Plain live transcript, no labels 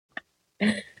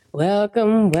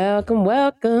Welcome, welcome,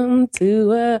 welcome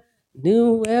to a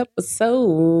new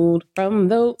episode from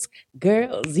those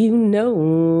girls you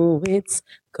know. It's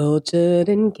cultured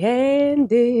and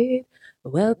candid.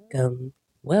 Welcome,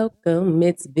 welcome.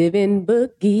 It's Viv and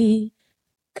Boogie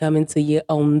coming to you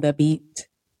on the beat.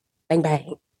 Bang,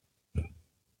 bang.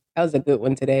 That was a good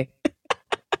one today.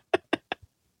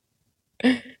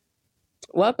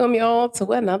 Welcome, y'all,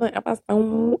 to another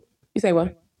episode. You say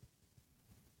what?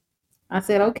 I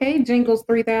said, okay, Jingles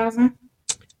 3000.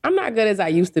 I'm not good as I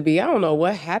used to be. I don't know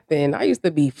what happened. I used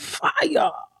to be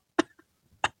fire.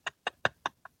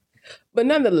 But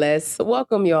nonetheless,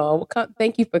 welcome y'all.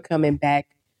 Thank you for coming back.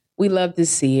 We love to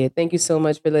see it. Thank you so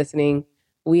much for listening.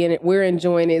 We're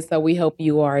enjoying it, so we hope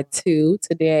you are too.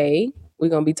 Today, we're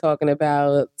gonna be talking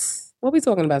about what are we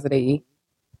talking about today?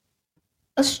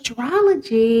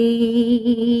 Astrology.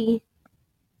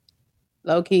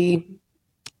 Low key,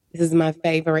 this is my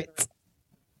favorite.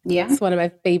 Yeah. It's one of my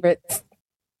favorites.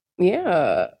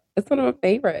 Yeah, it's one of my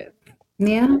favorites.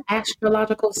 Yeah.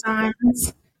 Astrological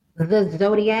signs. The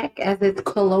zodiac, as it's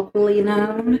colloquially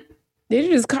known. Did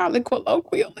you just call it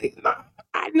colloquially? No,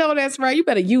 I know that's right. You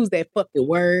better use that fucking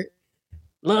word.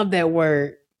 Love that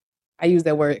word. I use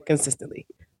that word consistently.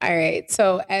 All right.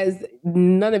 So, as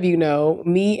none of you know,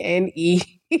 me and E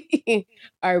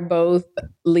are both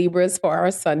Libras for our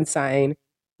sun sign.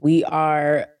 We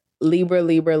are Libra,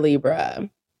 Libra, Libra.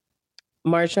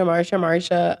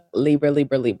 Marsha, Libra,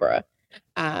 Libra, Libra.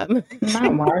 Not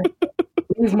Marsha.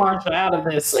 Leave Marsha out of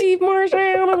this. Leave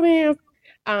Marsha out of this.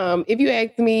 If you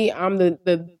ask me, I'm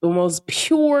the most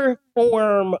pure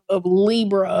form of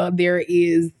Libra there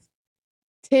is.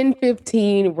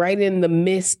 10:15, right in the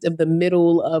midst of the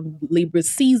middle of Libra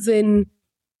season.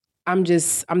 I'm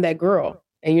that girl.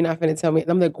 And you're not going to tell me,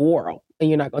 I'm the girl. And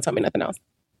you're not going to tell me nothing else.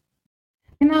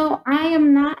 I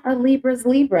am not a Libra's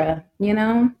Libra.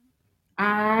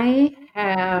 I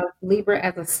have Libra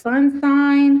as a sun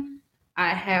sign.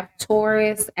 I have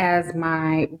Taurus as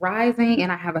my rising,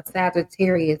 and I have a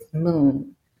Sagittarius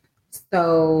moon.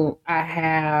 So I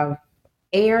have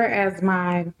air as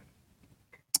my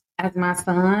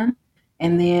sun,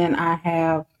 and then I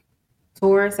have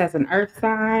Taurus as an earth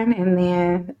sign, and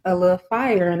then a little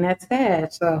fire, and that's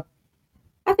Sag. So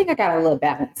I think I got a little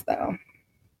balance, though.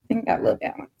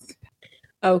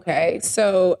 Okay,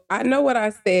 so I know what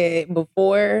I said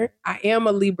before. I am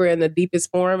a Libra in the deepest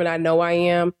form, and I know I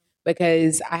am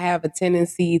because I have a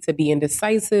tendency to be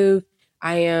indecisive.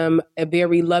 I am a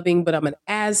very loving, but I'm an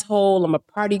asshole. I'm a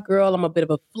party girl. I'm a bit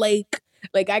of a flake.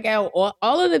 Like I got all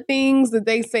of the things that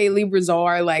they say Libras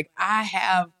are. Like I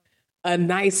have a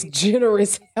nice,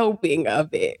 generous helping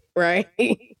of it, right?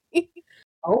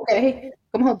 Okay,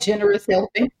 come on, generous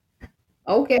helping.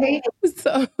 Okay.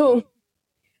 So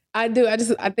I do.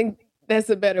 I think that's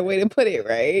a better way to put it,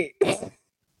 right?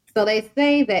 So they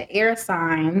say that air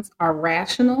signs are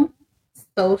rational,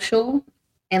 social,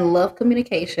 and love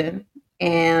communication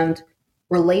and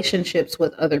relationships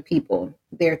with other people.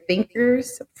 They're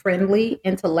thinkers, friendly,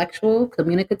 intellectual,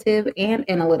 communicative, and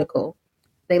analytical.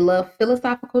 They love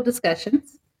philosophical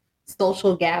discussions,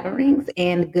 social gatherings,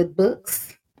 and good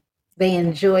books. They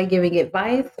enjoy giving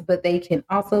advice, but they can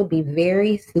also be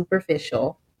very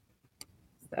superficial.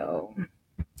 So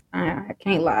I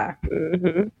can't lie.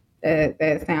 Mm-hmm.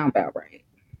 That sounds about right.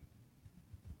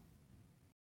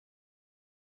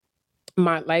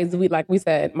 Like we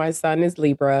said, my sun is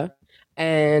Libra,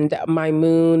 and my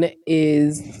moon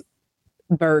is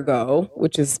Virgo,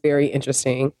 which is very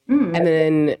interesting. And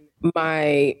then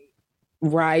my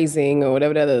rising or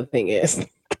whatever the other thing is,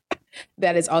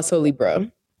 that is also Libra,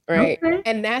 right? Okay.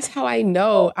 And that's how I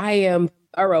know I am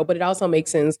thorough, but it also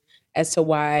makes sense as to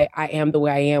why I am the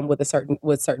way I am with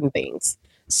certain things.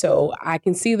 So I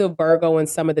can see the Virgo in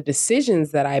some of the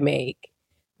decisions that I make,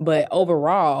 but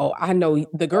overall, I know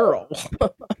the girl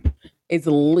is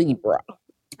Libra.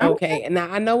 Okay. And now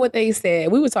I know what they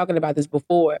said. We were talking about this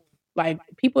before. Like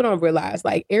people don't realize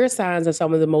like air signs are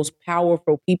some of the most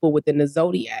powerful people within the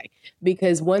zodiac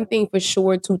because one thing for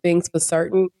sure, two things for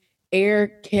certain, air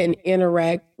can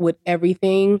interact with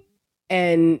everything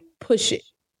and push it,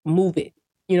 move it.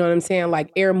 You know what I'm saying?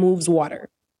 Like air moves water,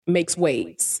 makes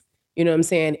waves. You know what I'm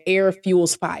saying? Air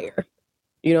fuels fire.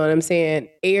 You know what I'm saying?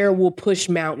 Air will push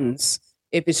mountains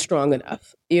if it's strong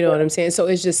enough. You know what I'm saying? So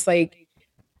it's just like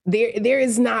there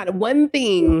is not one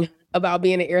thing about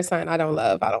being an air sign I don't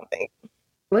love, I don't think.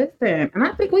 Listen, and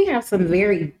I think we have some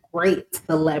very great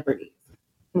celebrities.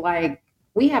 Like,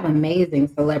 we have amazing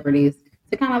celebrities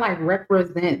to kind of like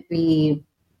represent the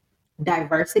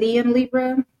diversity in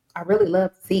Libra. I really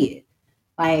love to see it.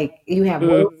 Like, you have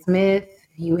Will Smith,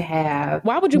 You have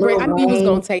Why would you bring? Lil I knew you was Wayne.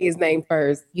 gonna say his name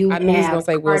first. You I knew he was gonna have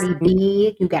say Will Cardi Smith.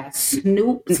 B. You got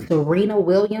Snoop, Serena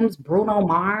Williams, Bruno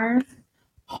Mars,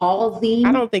 Halsey.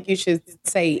 I don't think you should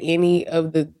say any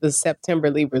of the September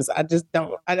Libras. I just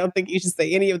don't. I don't think you should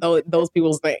say any of those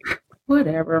people's names.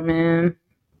 Whatever, man.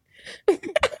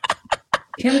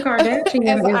 Kim As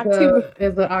Kardashian October,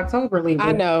 is an October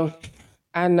Libra.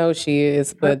 I know she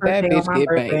is, Her but that birthday on bitch my get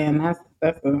birthday, banked. and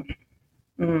that's a.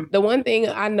 The one thing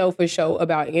I know for sure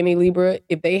about any Libra,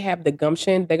 if they have the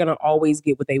gumption, they're gonna always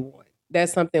get what they want.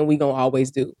 That's something we gonna always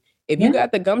do. If you Yeah.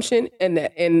 got the gumption and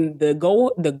the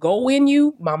go in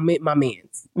you, my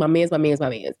man's,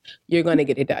 you're gonna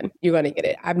get it done. You're gonna get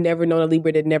it. I've never known a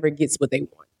Libra that never gets what they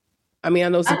want. I mean, I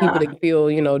know some people that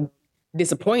feel,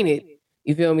 disappointed.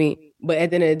 You feel me? But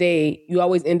at the end of the day, you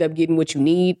always end up getting what you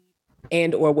need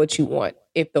and or what you want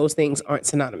if those things aren't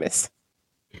synonymous.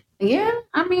 Yeah,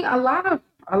 I mean, a lot of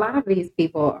these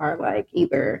people are like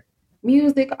either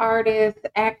music artists,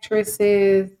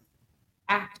 actresses,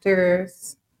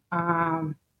 actors,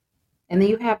 and then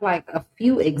you have like a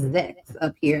few execs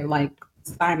up here, like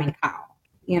Simon Cowell.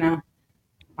 You know,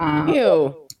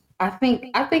 Ew. I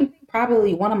think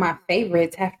probably one of my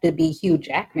favorites have to be Hugh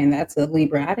Jackman. That's a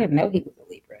Libra. I didn't know he was a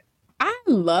Libra. I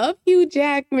love Hugh I love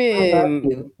Jackman.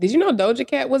 you. Did you know Doja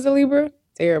Cat was a Libra?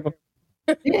 Terrible.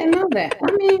 Didn't know that.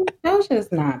 I mean,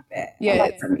 Doja's not bad. I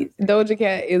like Yes, her music. Doja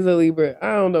Cat is a Libra.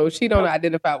 I don't know. She don't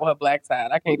identify with her black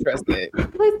side. I can't trust that.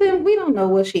 Listen, we don't know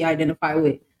what she identified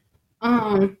with.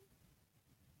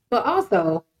 But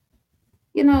also,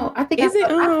 I think Is it?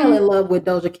 I fell in love with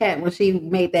Doja Cat when she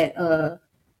made that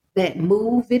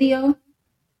Move video.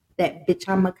 That bitch,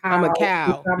 I'm a cow. I'm a Bitch,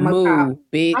 cow. I'm a cow. Move,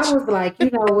 bitch. I was like, you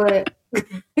know what?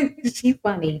 She's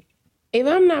funny. If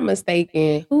I'm not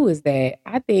mistaken, who is that?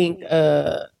 I think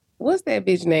what's that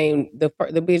bitch name? The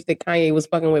bitch that Kanye was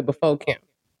fucking with before Kim.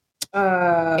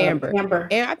 Amber.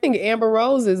 And I think Amber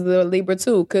Rose is the Libra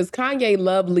too, because Kanye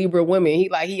loved Libra women.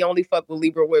 He only fucked with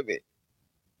Libra women.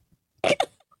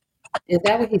 Is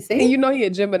that what he said? And you know he a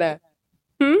Gemini.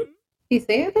 He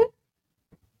said that?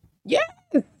 Yes.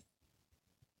 You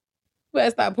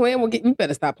better stop playing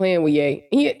with Ye.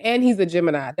 He's a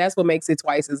Gemini. That's what makes it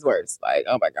twice as worse. Like,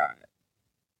 oh my God.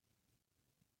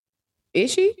 Is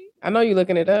she? I know you're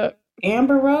looking it up.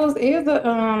 Amber Rose is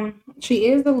she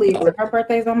is a Libra. Her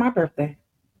birthday's on my birthday.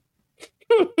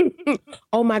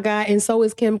 Oh my God. And so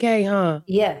is Kim K, huh?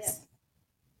 Yes.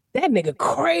 That nigga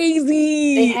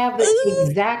crazy. They have the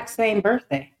exact same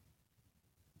birthday.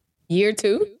 Year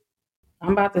 2?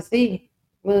 I'm about to see.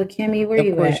 Little Kimmy, where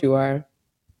you at? Of course you are.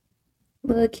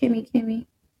 Little Kimmy.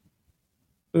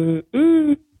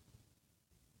 Mm-mm.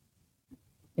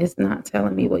 It's not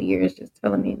telling me what year. It's just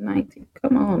telling me 19.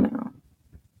 Come on now.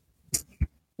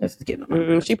 Let's get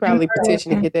on. She probably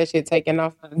petitioned to get that shit taken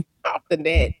off the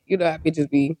net. You know how bitches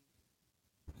be.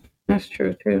 That's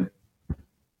true.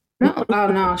 No, oh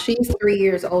no, she's 3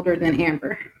 years older than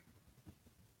Amber.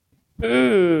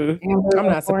 Amber I'm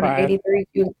not born in surprised. 83.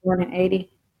 She was born in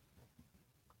 80.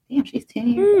 Damn, she's 10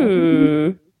 years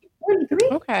older. 43.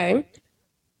 Okay.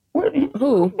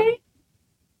 Who? Okay.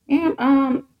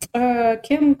 And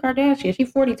Kim Kardashian.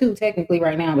 She's 42 technically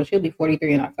right now, but she'll be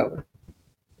 43 in October.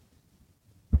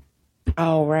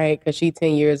 Oh, right, because she's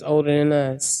 10 years older than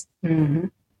us. Mm-hmm.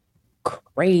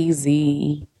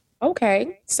 Crazy.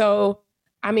 Okay. So,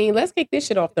 I mean, let's kick this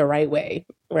shit off the right way,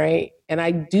 right? And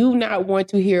I do not want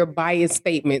to hear biased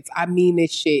statements. I mean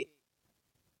this shit.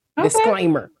 Okay.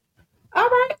 Disclaimer. All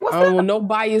right. What's I don't want no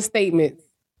biased statements.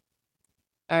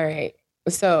 All right.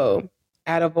 So,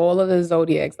 out of all of the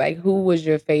zodiacs, like, who was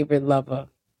your favorite lover?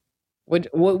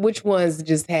 Which ones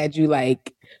just had you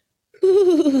like,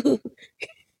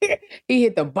 he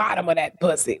hit the bottom of that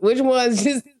pussy? Which ones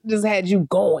just had you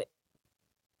going?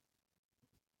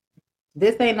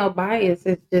 This ain't no bias.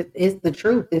 It's the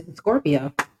truth. It's a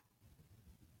Scorpio.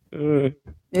 It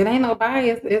ain't no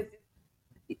bias. It's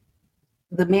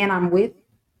the man I'm with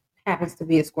happens to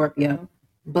be a Scorpio.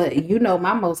 But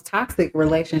my most toxic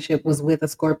relationship was with a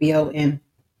Scorpio, and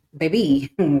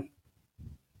baby,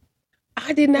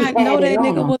 I did not know that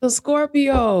nigga was a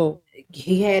Scorpio.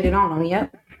 He had it on him.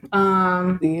 Yep.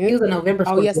 He was a November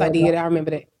Scorpio. Oh yes, I did. I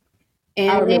remember that. And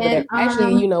I remember that.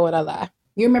 Actually, you know what? I lie.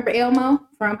 You remember Elmo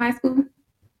from high school?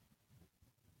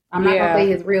 I'm not gonna say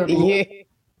his real name. Yeah.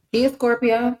 He is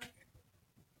Scorpio.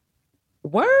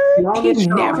 Word? He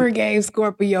never gave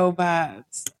Scorpio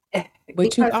vibes. But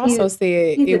because you also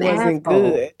said it wasn't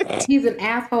good. He's an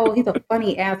asshole. He's a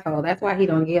funny asshole. That's why he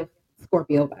don't give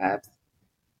Scorpio vibes.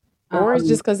 Or it's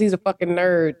just because he's a fucking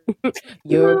nerd.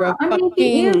 You're a fucking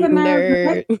he is a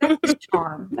nerd. That's his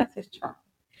charm. That's his charm.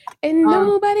 And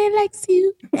nobody likes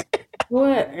you.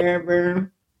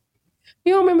 Whatever.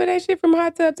 You don't remember that shit from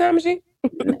Hot Tub Time Machine?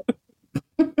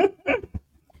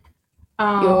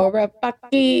 Um, You're a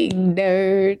fucking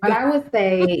nerd. but I would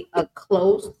say a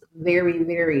close, very,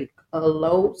 very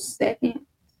close second,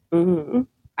 Mm-hmm.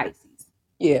 Pisces.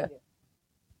 Yeah.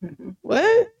 Mm-hmm.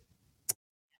 What?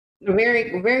 A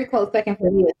very, very close second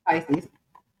for me is Pisces.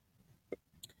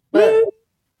 But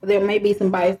there may be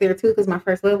some bias there too, because my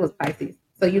first love was Pisces.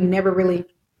 So you never really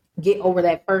get over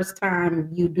that first time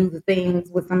you do the things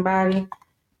with somebody.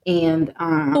 And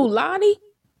Who, Lottie?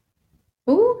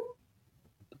 who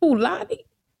Who, Lottie?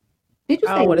 did you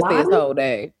I say? don't want to say his Lottie? whole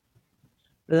name.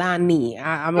 Lani.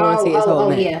 I'm going to say his whole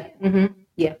name. Yeah. Mm-hmm.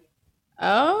 Yeah.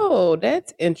 Oh,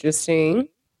 that's interesting.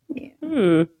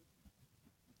 Yeah.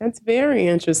 That's very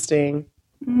interesting.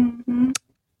 Mm-hmm.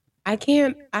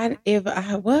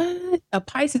 What? A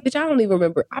Pisces, bitch, I don't even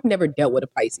remember. I've never dealt with a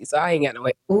Pisces, so I ain't got Ooh,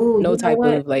 no you know type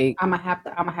what? of like, I'm gonna have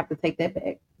to take that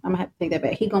back. I'm gonna have to take that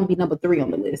back. He gonna be number 3 on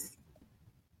the list.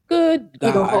 good He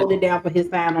gonna God. hold it down for his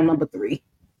sign on number 3.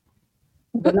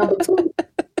 But number 2,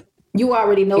 you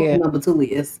already know Yeah. who number 2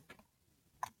 is.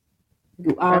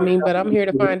 You already know But who I'm here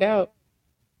to number 2 is. find out.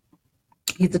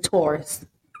 He's a Taurus.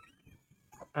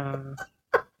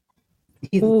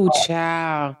 He's a Ooh, Taurus.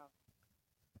 child.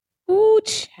 Ooh,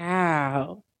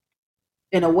 child.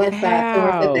 And a West Side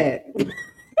Taurus at How? that.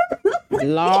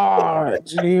 Lord,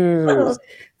 jeez.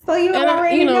 So you And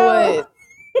already you know know.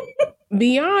 what?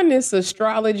 Beyond this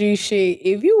astrology shit,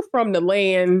 if you from the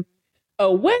land,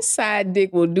 a West Side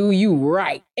dick will do you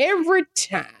right every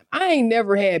time. I ain't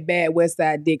never had bad West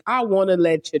Side dick. I want to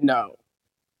let you know.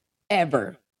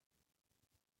 Ever.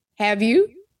 Have you?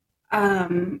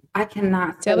 I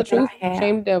cannot Tell say the that truth. I have.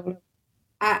 Shame the devil.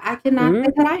 I cannot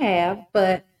say that I have,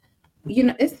 but you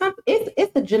know, it's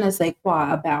a je ne sais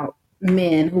quoi about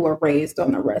men who are raised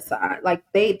on the West Side. Like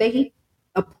they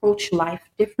approach life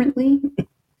differently,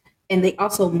 and they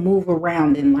also move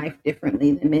around in life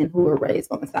differently than men who are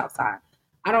raised on the South Side.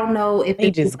 I don't know if They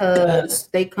it's just because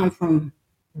they come from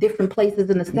different places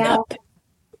in the South. nothing.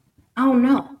 I don't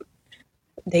know.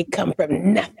 They come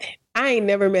from nothing. I ain't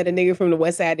never met a nigga from the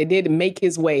West Side that did make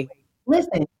his way.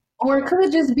 Listen, or it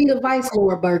could just be the Vice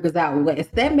Lord burgers out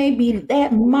west. That might be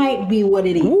what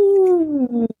it is.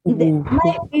 Ooh. That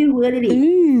might be what it is.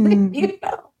 You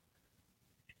know.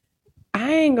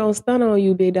 I ain't gonna stun on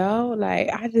you, big dog. Like,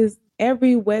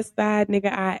 every West Side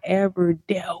nigga I ever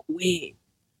dealt with,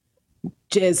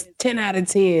 just 10 out of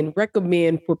 10,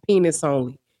 recommend for penis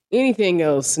only. Anything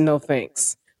else, no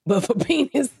thanks. But for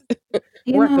penis,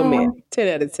 recommend 10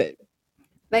 out of 10.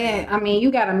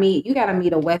 You gotta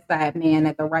meet a West Side man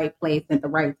at the right place at the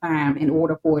right time in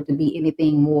order for it to be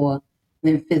anything more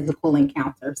than physical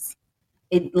encounters.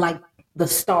 It like the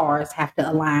stars have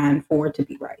to align for it to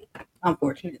be right.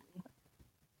 Unfortunately.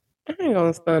 I ain't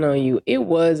gonna stun on you. It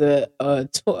was a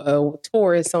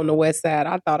tourist on the West Side.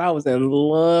 I thought I was in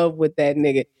love with that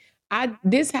nigga.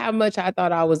 This how much I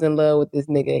thought I was in love with this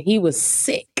nigga. He was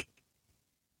sick.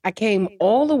 I came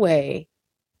all the way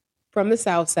from the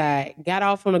South Side, got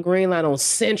off on the Green Line on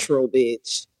Central,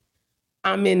 bitch.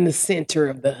 I'm in the center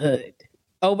of the hood.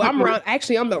 Oh, but I'm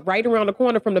right around the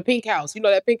corner from the pink house. You know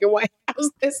that pink and white house?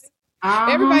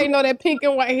 Everybody know that pink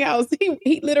and white house.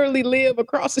 He literally lived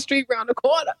across the street around the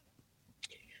corner.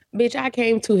 Bitch, I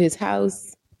came to his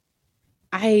house.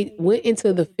 I went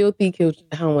into the filthy kitchen.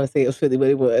 I don't want to say it was filthy, but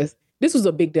it was. This was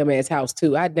a big dumbass house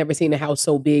too. I'd never seen a house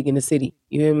so big in the city.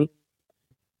 You hear me?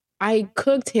 I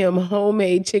cooked him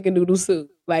homemade chicken noodle soup.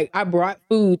 Like, I brought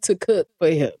food to cook for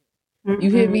him.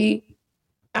 You hear me?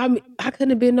 I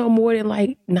couldn't have been no more than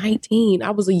like 19.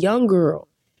 I was a young girl.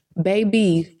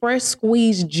 Baby, fresh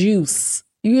squeezed juice.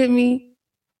 You hear me?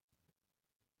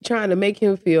 Trying to make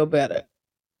him feel better.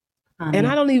 And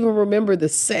I don't even remember the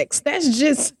sex. That's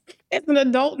just, as an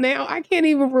adult now, I can't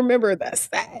even remember the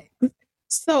sex.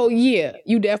 So yeah,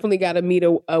 you definitely got to meet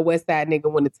a West Side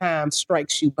nigga when the time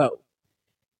strikes you both.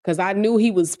 Because I knew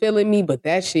he was feeling me, but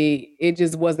that shit, it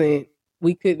just wasn't,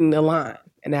 we couldn't align.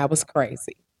 And that was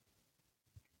crazy.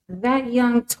 That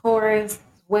young Taurus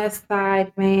West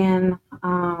Side man,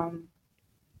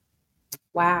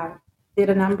 wow, did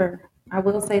a number. I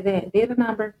will say that, did a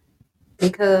number.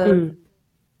 Because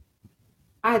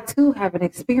I too have an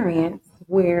experience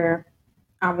where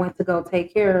I went to go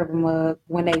take care of them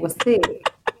when they were sick.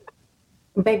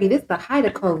 Baby, this is the height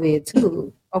of COVID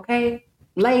too, okay?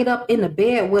 Laid up in the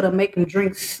bed with them, making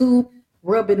drink soup,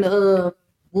 rubbing the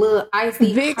little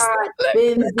icy Vicks. hot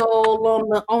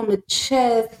benzol on the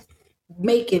chest,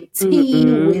 making tea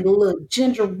with a little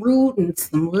ginger root and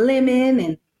some lemon,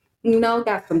 and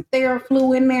got some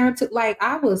Theraflu in there too. Like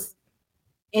I was,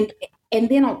 and And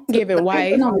then on Giving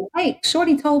wife. on the cake,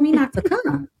 Shorty told me not to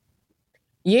come.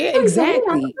 Yeah, Shorty told me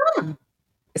not exactly. to come.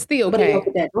 Still But he okay.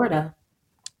 opened that door though.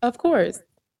 Of course.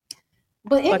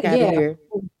 But Fuck out of yeah, here.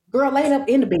 girl laid up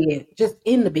in the bed, just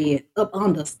in the bed, up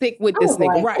under. Stick with I this was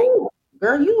nigga. like, Right. oh,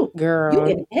 girl, you Girl.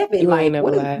 in heaven. You ain't Like, never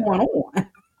what is lied. going on?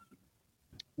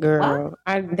 Girl.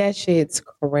 That shit's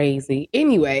crazy.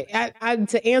 Anyway, I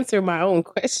to answer my own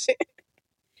question,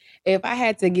 if I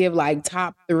had to give like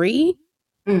top 3,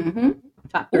 Mm-hmm.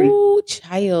 Top 3. ooh,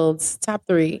 child's top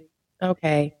 3.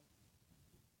 Okay.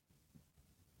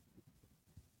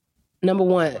 Number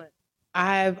 1,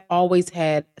 I've always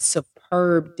had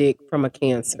superb dick from a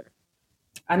Cancer.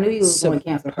 I knew you was going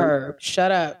Cancer. Superb.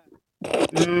 Shut up.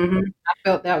 Mm-hmm. I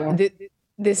felt that one.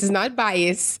 This is not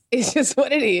bias. It's just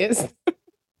what it is.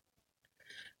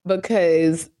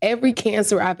 Because every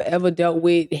Cancer I've ever dealt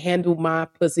with handled my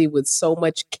pussy with so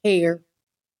much care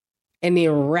and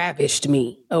then ravished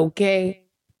me. Okay.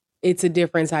 It's a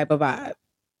different type of vibe.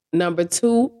 Number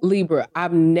 2, Libra.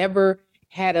 I've never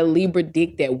had a Libra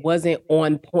dick that wasn't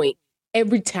on point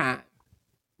every time.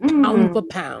 Pound for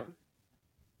pound.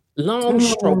 Long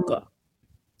stroker.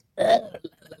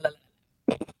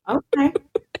 Okay.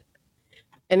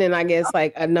 And then I guess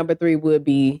like a number 3 would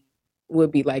be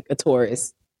like a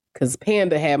Taurus. Cause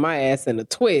Panda had my ass in a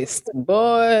twist.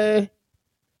 Boy.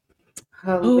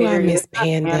 Oh, I miss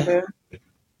Panda.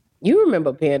 You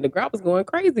remember Panda. Girl, I was going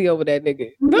crazy over that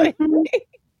nigga. Mm-hmm.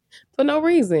 For no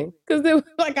reason. Cause it was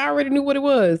like I already knew what it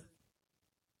was.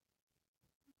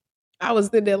 I was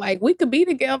sitting there like, we could be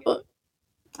together.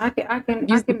 I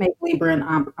can make Libra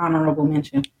an honorable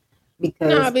mention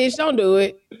because nah, bitch, don't do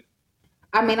it.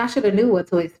 I mean, I should have knew what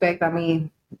to expect. I mean,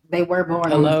 they were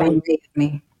born on the same day as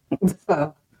me,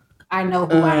 so I know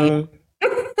who I am.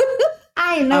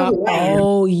 I know who I am.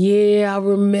 Oh yeah, I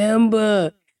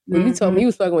remember when you told me you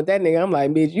was fucking with that nigga. I'm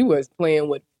like, bitch, you was playing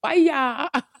with fire.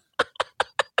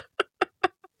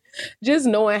 Just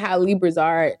knowing how Libras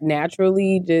are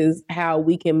naturally, just how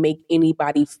we can make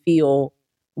anybody feel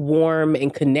warm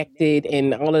and connected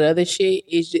and all of the other shit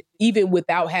is just, even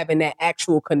without having that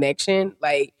actual connection.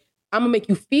 Like, I'm gonna make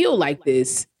you feel like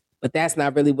this, but that's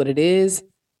not really what it is.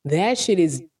 That shit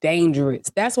is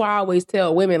dangerous. That's why I always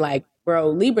tell women, like, bro,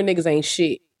 Libra niggas ain't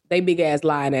shit. They big ass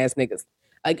lying ass niggas.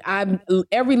 Like,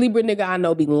 every Libra nigga I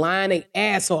know be lying their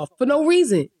ass off for no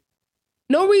reason.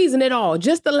 No reason at all.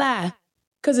 Just to lie.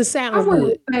 Because it sounds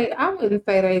good. I wouldn't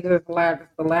say they just lie just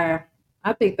to lie.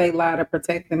 I think they lie to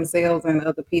protect themselves and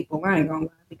other people. I ain't gonna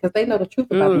lie. Because they know the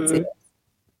truth about themselves.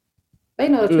 They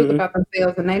know the truth about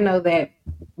themselves, and they know that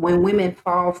when women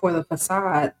fall for the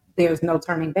facade, there's no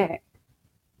turning back.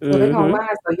 So they're gonna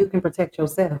lie so you can protect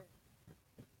yourself.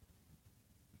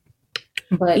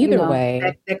 But either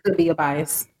way, that could be a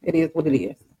bias. It is what it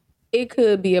is. It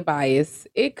could be a bias.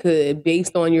 It could,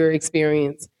 based on your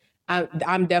experience.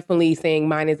 I'm definitely saying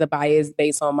mine is a bias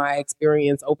based on my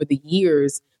experience over the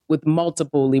years with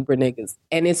multiple Libra niggas.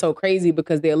 And it's so crazy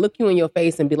because they'll look you in your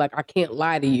face and be like, I can't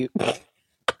lie to you.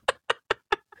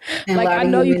 Like, I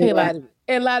know you can't lie to me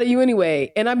and lie to you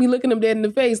anyway. And I be looking them dead in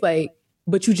the face like,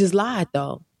 but you just lied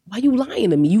though. Why you lying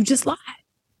to me? You just lied.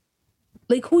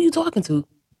 Like, who you talking to?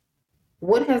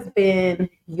 What has been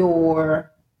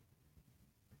your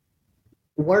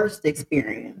worst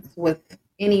experience with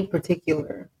any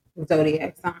particular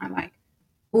zodiac sign? Like,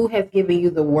 who has given you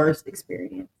the worst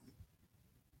experience?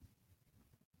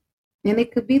 And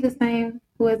it could be the same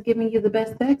who has given you the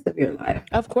best sex of your life.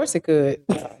 Of course it could.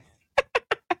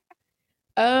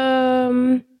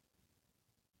 I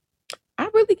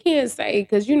really can't say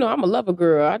because I'm a lover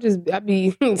girl. I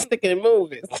be sticking and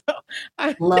moving. So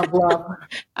love.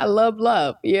 I love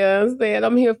love. Yeah, I'm saying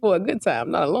I'm here for a good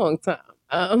time, not a long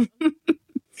time.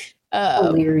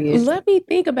 Hilarious. Let me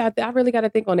think about that. I really got to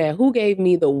think on that. Who gave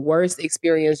me the worst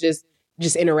experience, just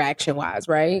interaction wise,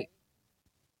 right?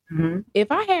 Mm-hmm.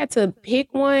 If I had to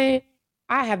pick one,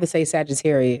 I have to say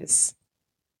Sagittarius.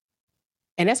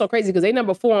 And that's so crazy because they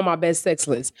number 4 on my best sex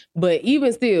list. But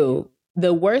even still,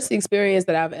 the worst experience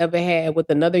that I've ever had with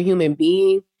another human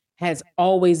being has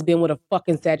always been with a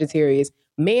fucking Sagittarius,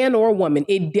 man or woman.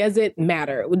 It doesn't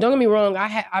matter. Don't get me wrong.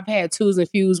 I've had twos and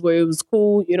fews where it was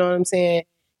cool. You know what I'm saying?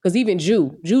 Because even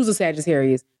Jew's a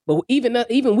Sagittarius, but even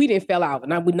we didn't fell out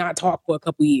and I would not talk for a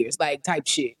couple years, like type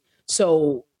shit.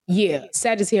 So yeah,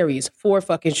 Sagittarius for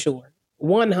fucking sure,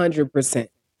 100%.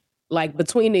 Like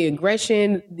between the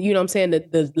aggression, you know what I'm saying,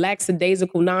 the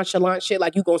lackadaisical, nonchalant shit,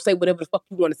 like you gonna say whatever the fuck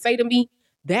you want to say to me,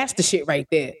 that's the shit right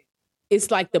there. It's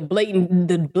like the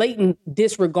blatant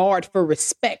disregard for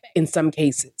respect in some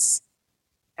cases.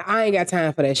 I ain't got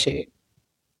time for that shit.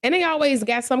 And they always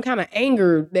got some kind of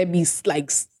anger that be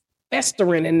like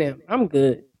festering in them. I'm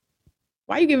good.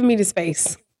 Why are you giving me the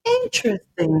space?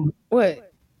 Interesting.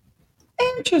 What?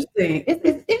 Interesting.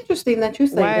 It's interesting that you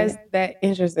say Why that. is that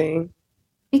interesting?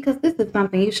 Because this is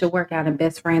something you should work out in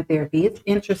best friend therapy. It's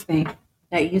interesting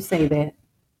that you say that.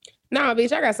 Nah,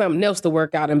 bitch, I got something else to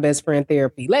work out in best friend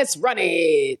therapy. Let's run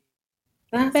it.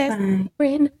 That's Best fine.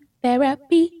 friend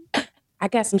therapy. I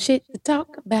got some shit to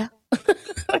talk about.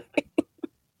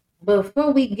 But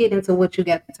before we get into what you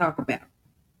got to talk about,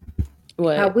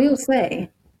 What? I will say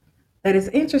that it's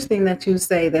interesting that you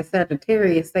say that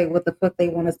Sagittarius say what the fuck they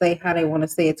want to say, how they want to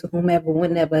say it to whomever,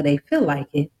 whenever they feel like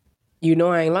it. You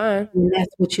know I ain't lying. And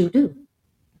that's what you do.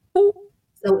 Ooh.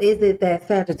 So is it that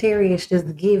Sagittarius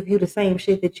just give you the same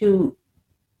shit that you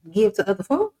give to other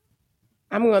folks?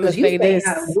 I'm going to Because you say say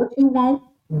this. what you want,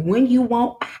 when you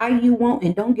want, how you want,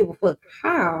 and don't give a fuck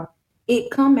how it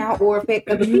come out or affect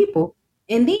other people.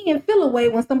 And then feel away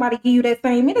when somebody give you that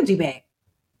same energy back.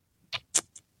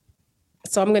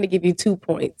 So I'm going to give you 2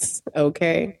 points,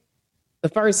 okay? The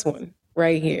first one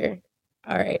right here.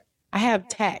 All right. I have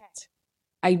tact.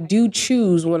 I do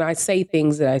choose when I say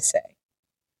things that I say.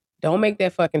 Don't make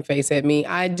that fucking face at me.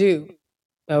 I do.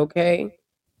 Okay?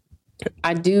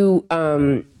 I do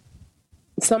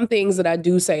some things that I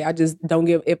do say, I just don't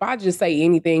give. If I just say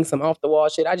anything, some off the wall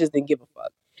shit, I just didn't give a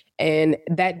fuck. And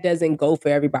that doesn't go for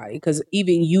everybody because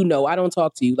even I don't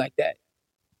talk to you like that.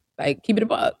 Like, keep it a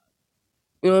buck.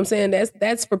 You know what I'm saying?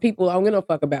 That's for people I don't give no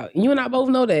fuck about. You and I both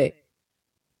know that.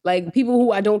 Like, people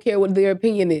who I don't care what their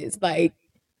opinion is. Like,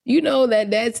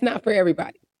 that's not for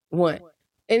everybody. One.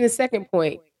 And the second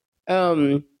point, I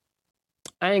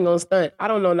ain't gonna stunt. I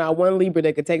don't know not one Libra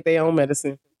that could take their own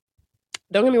medicine.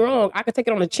 Don't get me wrong. I could take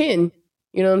it on the chin.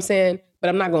 You know what I'm saying? But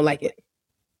I'm not gonna like it.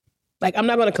 Like, I'm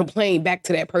not gonna complain back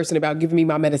to that person about giving me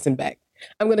my medicine back.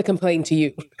 I'm gonna complain to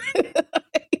you.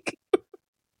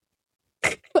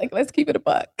 like, let's keep it a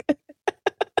buck.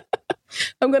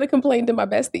 I'm gonna complain to my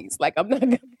besties. Like, I'm not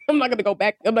gonna go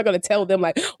back. I'm not gonna tell them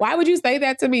like, why would you say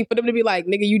that to me? For them to be like,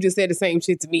 nigga, you just said the same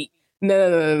shit to me.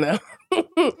 No.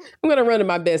 I'm gonna run to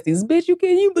my besties. Bitch,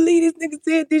 can you believe this nigga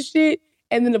said this shit?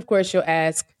 And then of course she'll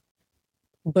ask,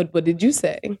 but what did you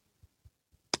say?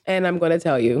 And I'm gonna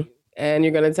tell you. And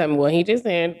you're gonna tell me, well, he just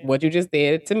said what you just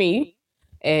did to me.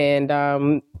 And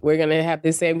we're gonna have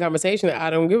this same conversation. I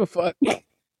don't give a fuck.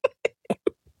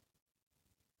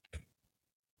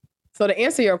 So to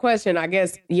answer your question, I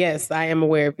guess, yes, I am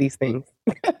aware of these things.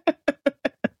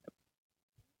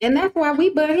 And that's why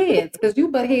we butt heads, because you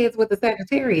butt heads with the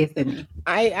Sagittarius in me.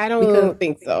 I don't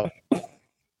think so.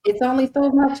 It's only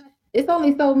so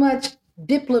much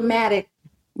diplomatic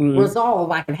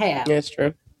resolve I can have. That's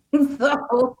true.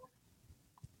 So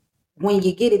when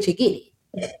you get it, you get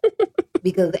it.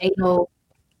 Because ain't no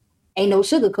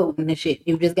sugarcoating this shit.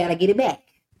 You just gotta get it back.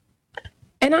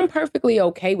 And I'm perfectly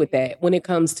okay with that when it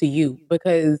comes to you,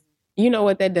 because you know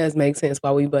what, that does make sense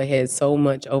why we butt heads so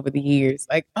much over the years.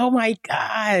 Like, oh my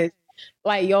gosh.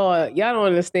 Like, y'all don't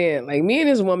understand. Like, me and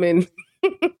this woman,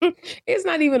 it's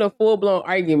not even a full-blown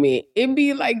argument. It'd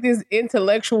be like this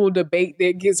intellectual debate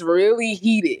that gets really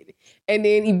heated. And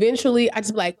then eventually I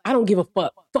just be like, I don't give a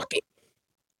fuck. Fuck it.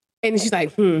 And she's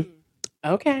like,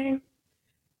 okay.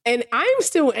 And I'm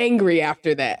still angry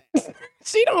after that.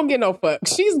 She don't get no fuck.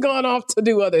 She's gone off to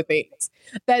do other things.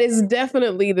 That is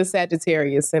definitely the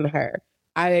Sagittarius in her.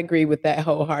 I agree with that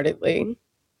wholeheartedly.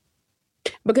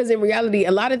 Because in reality,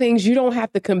 a lot of things you don't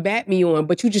have to combat me on,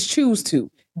 but you just choose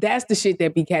to. That's the shit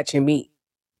that be catching me.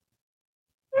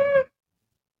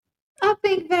 I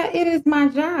think that it is my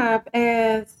job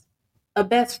as a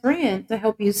best friend to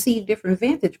help you see different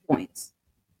vantage points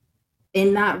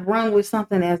and not run with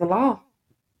something as a law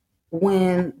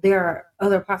when there are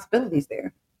other possibilities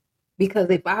there. Because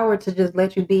if I were to just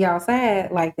let you be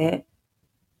outside like that,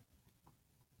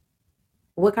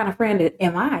 what kind of friend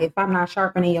am I if I'm not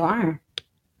sharpening your iron?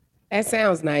 That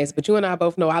sounds nice, but you and I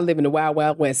both know I live in the wild,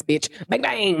 wild west, bitch. Bang,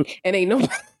 bang. And ain't no,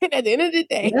 at the end of the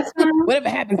day, whatever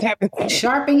happens, happens.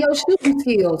 Sharpen your shooting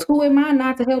skills. Who am I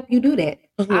not to help you do that?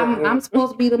 I'm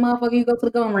supposed to be the motherfucker you go to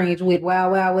the gun range with,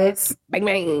 wild, wild west. Bang,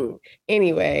 bang.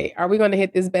 Anyway, are we going to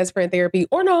hit this best friend therapy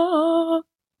or no?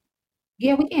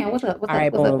 Yeah, we can. What's up? What's All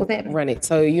right, up? What's boom, up? What's happening? run it.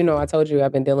 So, I told you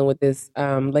I've been dealing with this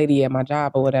lady at my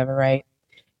job or whatever, right?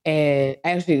 And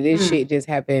actually, this shit just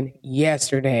happened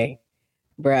yesterday,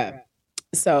 bruh.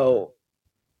 So,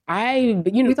 You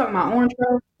talking about Orange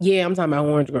Grove? Yeah, I'm talking about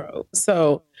Orange Grove.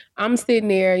 So, I'm sitting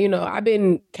there, I've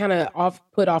been kind of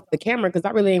put off the camera because I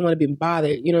really ain't want to be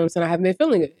bothered. You know what I'm saying? I haven't been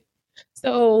feeling good.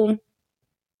 So,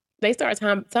 they started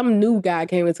talking, some new guy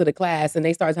came into the class and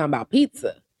they started talking about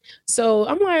pizza. So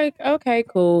I'm like, okay,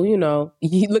 cool. You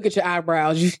look at your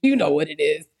eyebrows. You know what it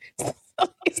is. So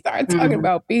they started talking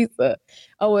about pizza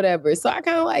or whatever. So I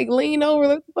kind of like lean over,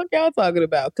 like, what the fuck y'all talking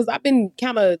about? Because I've been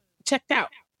kind of checked out,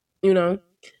 you know?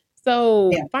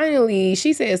 So finally,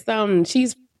 she said something.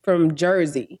 She's from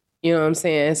Jersey. You know what I'm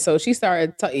saying? So she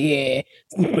started,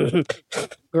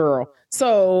 girl.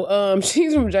 So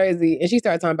she's from Jersey, and she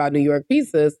started talking about New York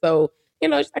pizza. So she's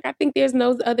like, I think there's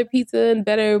no other pizza and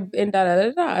better and da da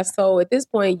da da. So at this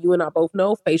point, you and I both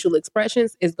know facial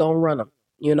expressions is gonna run them.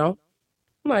 I'm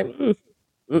like,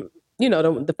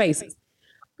 the faces.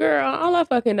 Girl, all I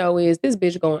fucking know is this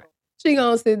bitch she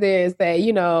gonna sit there and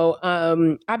say,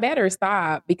 I better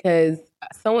stop because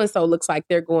so and so looks like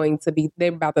they're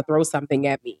about to throw something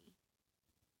at me.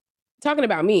 Talking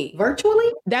about me.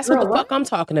 Virtually? That's what the fuck I'm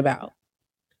talking about.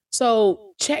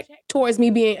 So check towards me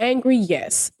being angry,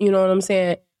 yes. You know what I'm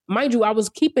saying? Mind you, I was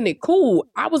keeping it cool.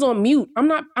 I was on mute. I'm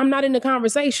not in the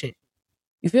conversation.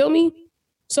 You feel me?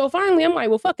 So finally I'm like,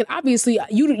 well, fuck it. Obviously,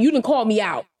 you didn't call me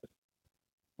out.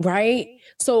 Right?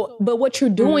 So, but what you're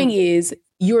doing is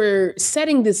you're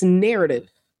setting this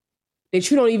narrative that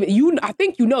you don't even, I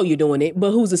think you're doing it, but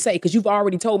who's to say? Because you've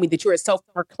already told me that you're a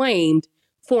self-proclaimed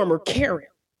former Karen.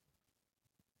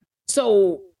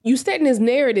 So you setting this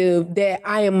narrative that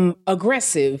I am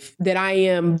aggressive, that I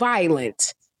am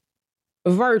violent,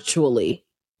 virtually.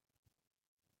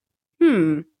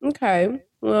 Okay.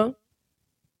 Well,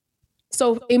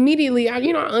 so immediately, I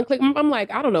unclick. I'm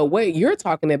like, I don't know what you're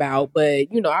talking about, but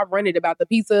I run it about the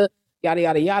pizza, yada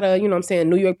yada yada. You know what I'm saying?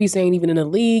 New York pizza ain't even in the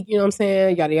league. You know what I'm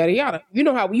saying? Yada yada yada. You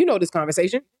know how this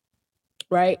conversation,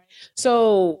 right?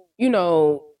 So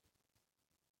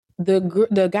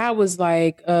the guy was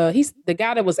like, he's the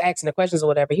guy that was asking the questions or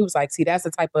whatever. He was like, see, that's the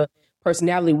type of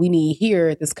personality we need here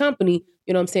at this company.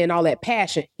 You know what I'm saying? All that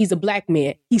passion. He's a black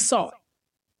man. He saw it.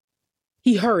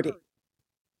 He heard it.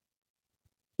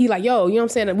 He like, yo, you know what I'm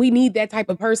saying? We need that type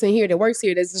of person here that works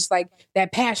here. That's just like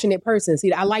that passionate person.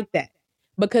 See, I like that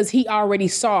because he already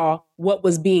saw what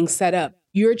was being set up.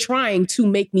 You're trying to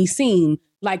make me seem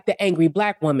like the angry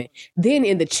black woman. Then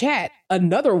in the chat,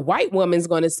 another white woman's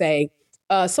going to say,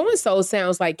 so-and-so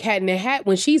sounds like Cat in the Hat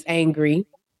when she's angry.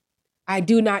 I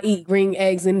do not eat green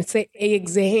eggs and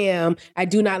ham. I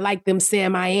do not like them,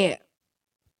 Sam, I am.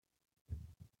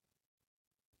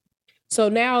 So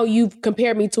now you've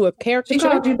compared me to a caricature. She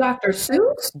called you Dr.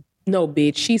 Seuss? No,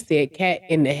 bitch. She said Cat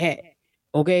in the Hat.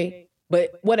 Okay?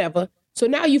 But whatever. So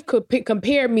now you've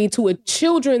compared me to a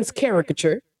children's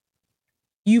caricature.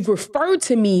 You've referred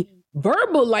to me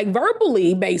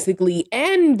verbally, basically,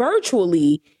 and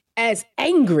virtually as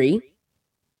angry.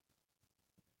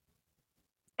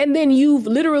 And then you've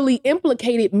literally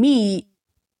implicated me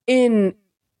in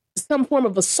some form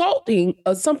of assault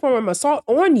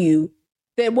on you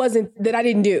that I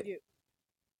didn't do.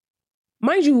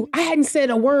 Mind you, I hadn't said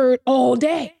a word all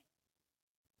day.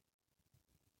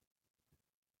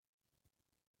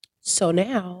 So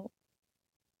now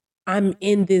I'm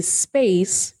in this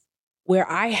space where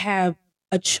I have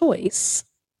a choice.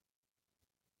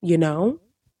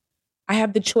 I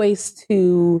have the choice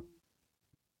to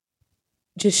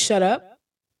just shut up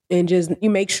and just you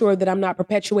make sure that I'm not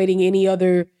perpetuating any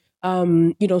other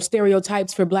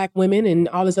stereotypes for black women and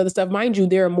all this other stuff. Mind you,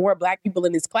 there are more black people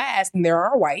in this class than there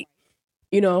are white,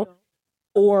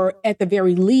 or at the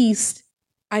very least,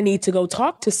 I need to go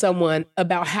talk to someone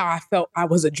about how I felt I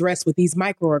was addressed with these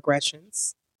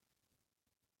microaggressions.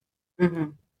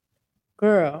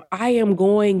 Girl, I am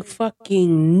going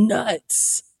fucking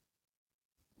nuts.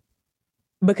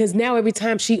 Because now every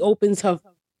time she opens her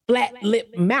flat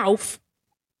lip mouth,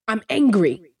 I'm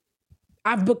angry.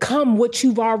 I've become what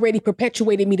you've already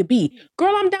perpetuated me to be.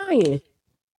 Girl, I'm dying.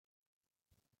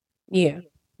 Yeah.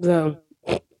 So,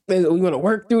 we want to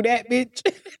work through that, bitch.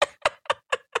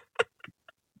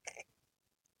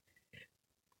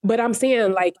 But I'm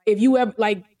saying, like, if you have,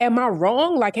 like, am I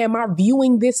wrong? Like, am I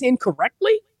viewing this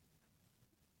incorrectly?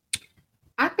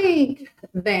 I think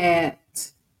that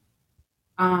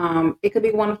it could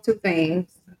be one of two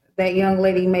things. That young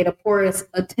lady made a porous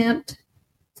attempt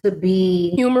to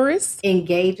be humorous,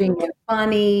 engaging and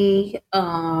funny,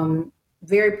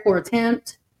 very poor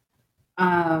attempt.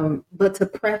 But to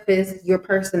preface your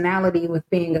personality with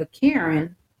being a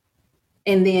Karen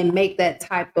and then make that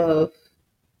type of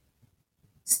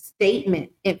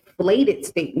statement, inflated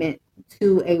statement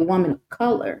to a woman of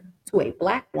color, to a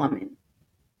black woman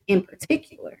in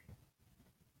particular,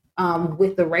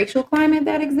 with the racial climate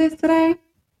that exists today,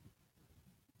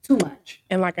 too much.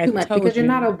 And like I too much told because you,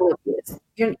 you're not oblivious.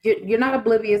 You're not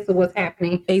oblivious to what's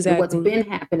happening, exactly, and what's been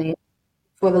happening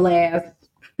for the last.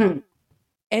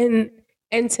 And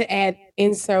to add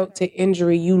insult to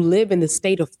injury, you live in the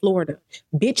state of Florida,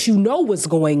 bitch. You know what's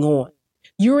going on.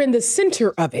 You're in the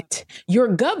center of it. Your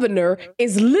governor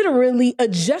is literally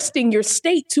adjusting your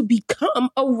state to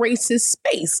become a racist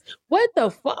space. What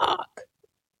the fuck?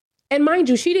 And mind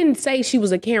you, she didn't say she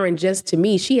was a Karen just to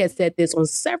me. She had said this on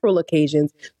several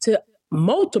occasions to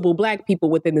multiple Black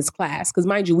people within this class. Because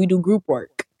mind you, we do group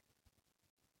work.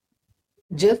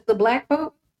 Just the Black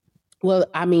folk? Well,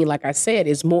 I mean, like I said,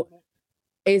 it's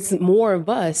more of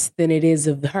us than it is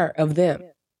of them.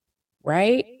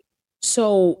 Right?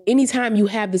 So anytime you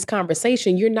have this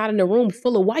conversation, you're not in a room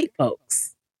full of white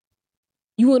folks.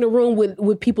 You in a room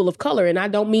with people of color. And I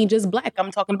don't mean just Black.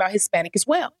 I'm talking about Hispanic as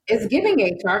well. It's giving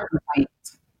HR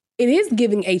complaints. It is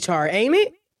giving HR, ain't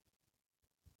it?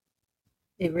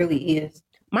 It really is.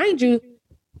 Mind you,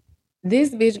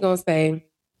 this bitch gonna say,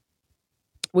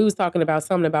 we was talking about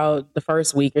something about the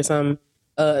first week or some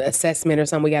assessment or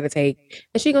something we got to take.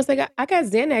 And she gonna say, I got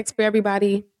Xanax for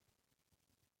everybody.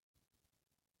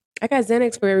 I got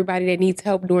Xanax for everybody that needs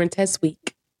help during test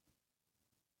week.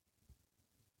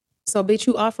 So, bitch,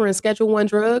 you offering Schedule I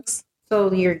drugs?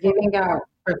 So you're giving out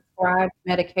prescribed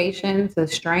medication to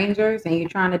strangers and you're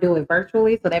trying to do it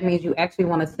virtually. So that means you actually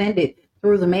want to send it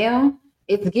through the mail.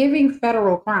 It's giving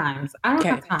federal crimes. I don't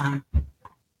have time.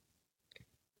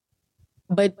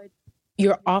 But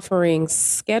you're offering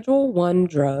Schedule I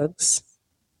drugs,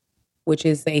 which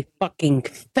is a fucking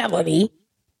felony,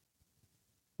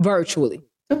 virtually.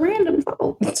 It's a random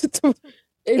folk.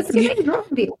 It's giving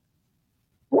drug deal.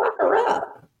 Lock her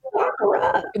up. Lock her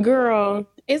up. Girl,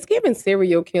 it's giving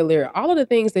serial killer. All of the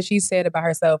things that she said about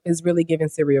herself is really giving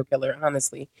serial killer,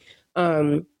 honestly.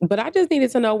 But I just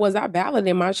needed to know, was I valid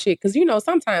in my shit? Because, you know,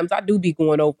 sometimes I do be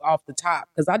going off the top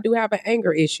because I do have an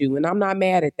anger issue and I'm not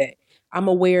mad at that. I'm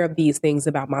aware of these things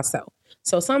about myself.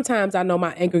 So sometimes I know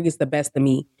my anger gets the best of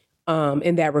me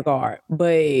in that regard.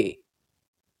 But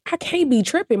I can't be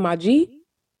tripping, my G.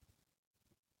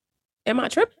 Am I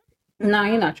tripping? No,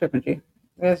 you're not tripping, G.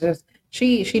 It's just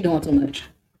she doing too much.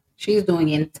 She's doing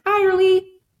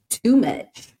entirely too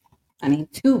much. I mean,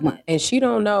 too much. And she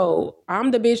don't know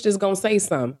I'm the bitch that's gonna say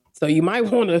something. So you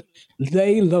might want to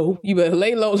lay low. You better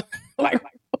lay low, like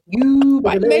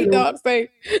Nate Dogg say.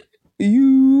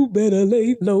 You better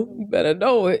lay low. You better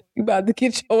know it. You about to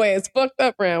get your ass fucked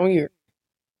up around here.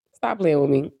 Stop playing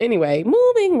with me. Anyway,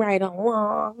 moving right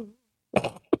along.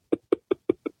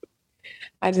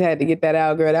 I just had to get that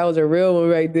out, girl. That was a real one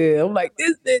right there. I'm like,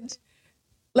 this bitch.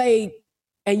 Like,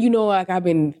 and you know, like I've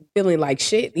been feeling like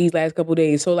shit these last couple of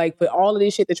days. So like for all of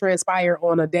this shit to transpire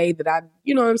on a day that I,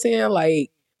 you know what I'm saying?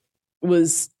 Like,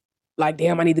 was like,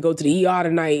 damn, I need to go to the ER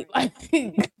tonight. Like,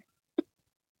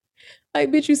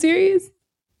 bitch, you serious?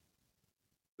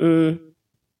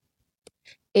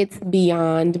 It's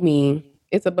beyond me.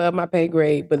 It's above my pay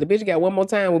grade. But the bitch got one more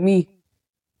time with me.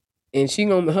 And she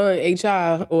gonna hunt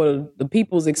HR or the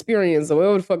people's experience or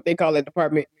whatever the fuck they call that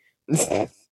department.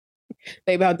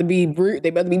 They about to be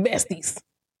besties.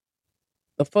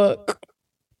 The fuck?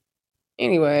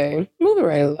 Anyway, moving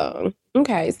right along.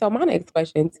 Okay, so my next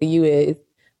question to you is,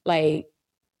 like,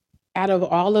 out of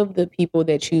all of the people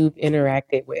that you've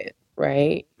interacted with,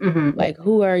 right? Mm-hmm. Like,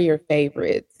 who are your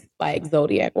favorites, like,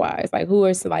 zodiac wise? Like, who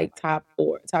are like top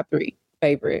 3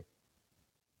 favorite?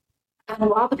 Out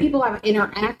of all the people I've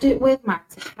interacted with, my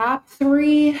top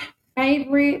 3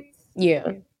 favorites.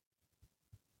 Yeah.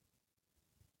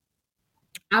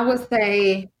 I would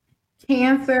say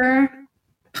Cancer,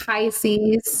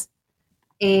 Pisces,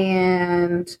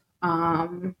 and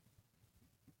who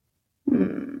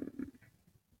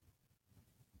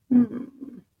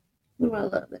do I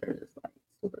love that are just like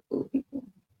super cool people?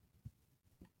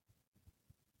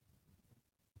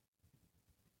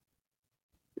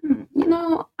 You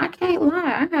know, I can't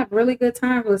lie. I have really good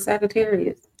times with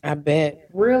Sagittarius. I bet.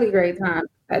 Really great times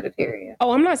with Sagittarius.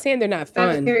 Oh, I'm not saying they're not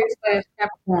fun. Sagittarius /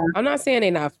 Capricorn. I'm not saying they're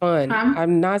not fun. Huh?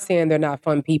 I'm not saying they're not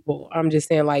fun people. I'm just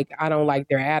saying, like, I don't like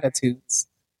their attitudes.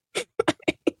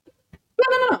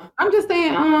 No. I'm just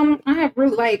saying, I have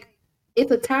really, like, it's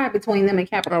a tie between them and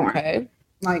Capricorn. Okay.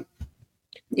 Like,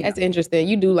 yeah. That's interesting.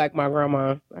 You do like my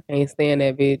grandma. I can't stand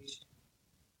that bitch.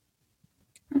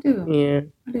 I do. Yeah.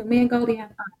 I do. Me and Goldie have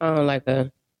fun. I don't like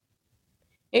her.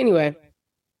 Anyway.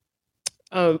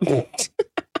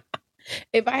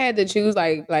 If I had to choose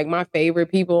like my favorite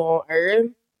people on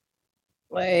earth,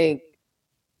 like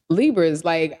Libras,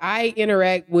 like I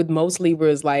interact with most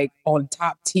Libras like on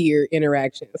top tier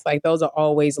interactions. Like those are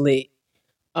always lit.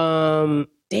 Damn,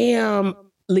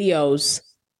 Leos.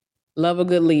 Love a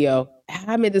good Leo.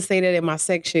 I meant to say that in my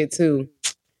sex shit too.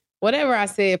 Whatever I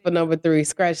said for number 3,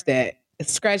 scratch that.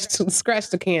 Scratch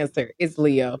the Cancer. It's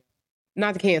Leo.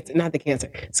 Not the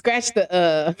Cancer. Scratch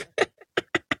the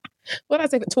what did I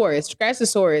say for Taurus? Scratch the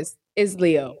Taurus. It's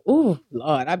Leo. Ooh,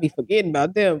 Lord, I be forgetting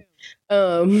about them.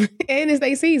 And it's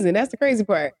their season. That's the crazy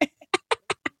part.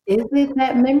 Is it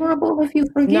that memorable if you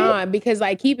forget? Nah, because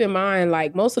like keep in mind,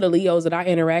 like most of the Leos that I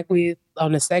interact with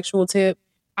on the sexual tip,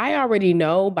 I already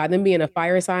know by them being a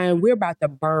fire sign, we're about to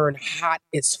burn hot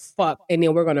as fuck, and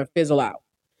then we're gonna fizzle out.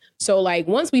 So like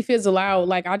once we fizzle out,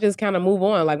 like I just kind of move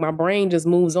on. Like my brain just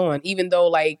moves on. Even though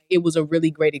like it was a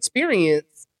really great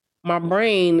experience, my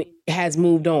brain has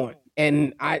moved on.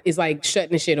 And it's like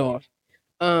shutting the shit off.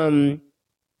 But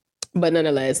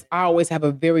nonetheless, I always have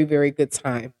a very, very good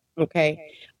time.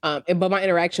 Okay. But my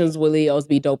interactions with Leos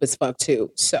be dope as fuck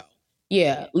too. So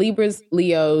yeah, Libras,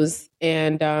 Leos,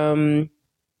 and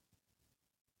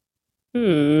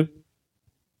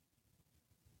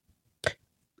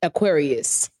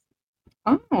Aquarius.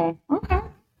 Oh, okay.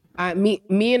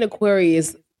 Me and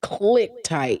Aquarius click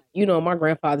tight. You know, my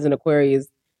grandfather's an Aquarius.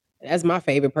 That's my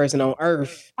favorite person on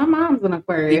earth. My mom's an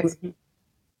Aquarius.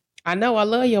 I know. I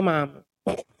love your mama.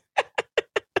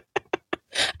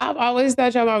 I've always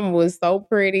thought your mama was so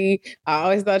pretty. I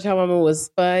always thought your mama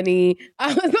was funny.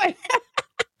 I was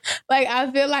like I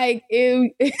feel like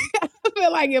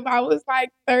if I was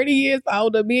like 30 years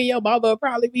older, me and your mama would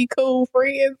probably be cool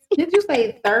friends. Did you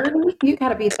say 30? You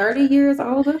gotta be 30 years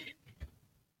older.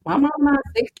 My mama's not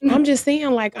 60. I'm just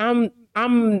saying, like I'm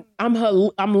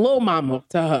little mama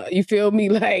to her. You feel me?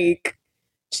 Like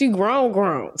she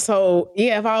grown. So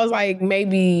yeah, if I was like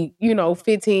maybe,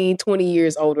 15, 20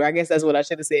 years older, I guess that's what I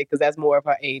should have said because that's more of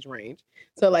her age range.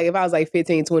 So like if I was like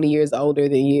 15, 20 years older,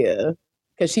 then yeah.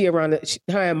 Because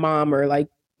her and mom are like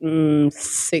 6,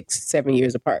 7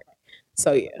 years apart.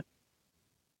 So yeah.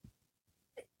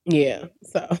 Yeah.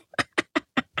 So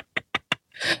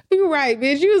you're right,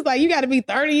 bitch. You was like, you got to be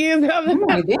 30 years old.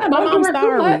 Like, yeah, Mama, I'm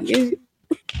sorry.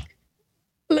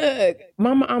 Look,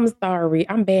 Mama, I'm sorry.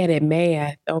 I'm bad at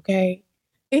math, okay?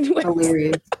 Anyway.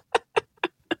 Hilarious.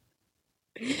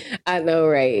 I know,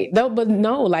 right? No, but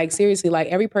no, like seriously, like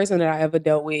every person that I ever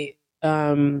dealt with,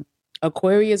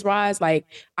 Aquarius rise, like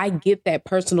I get that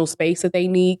personal space that they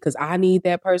need because I need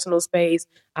that personal space.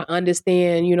 I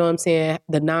understand, you know what I'm saying,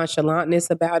 the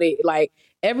nonchalantness about it, like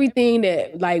everything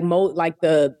that like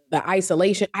the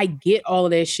isolation. I get all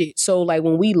of that shit. So like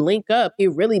when we link up,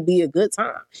 it really be a good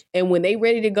time. And when they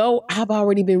ready to go, I've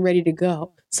already been ready to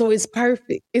go. So it's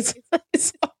perfect. It's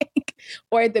like,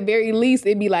 or at the very least,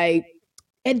 it'd be like,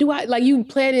 and do I like you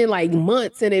planning like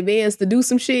months in advance to do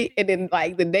some shit, and then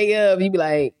like the day of, you be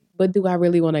like, but do I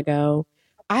really want to go?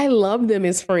 I love them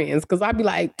as friends because I'd be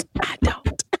like, I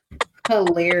don't.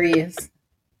 Hilarious.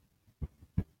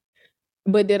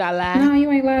 But did I lie? No,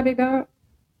 you ain't lie, big dog.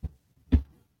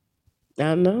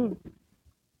 I know.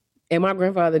 And my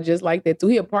grandfather just like that too.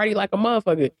 He'll party like a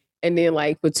motherfucker. And then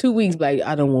like for 2 weeks, like,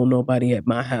 I don't want nobody at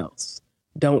my house.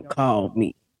 Don't call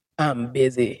me. I'm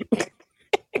busy.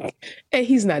 And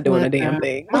he's not doing a damn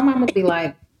thing. My mom would be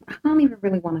like, I don't even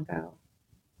really want to go.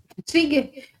 She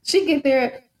get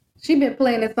there. She been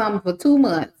planning something for 2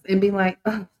 months and be like,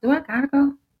 oh, do I gotta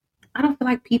go? I don't feel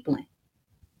like peopling.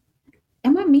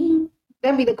 Am I mean?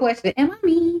 That'd be the question. Am I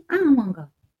mean? I don't want to go.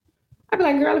 I'd be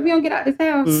like, girl, if you don't get out this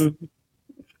house,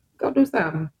 go do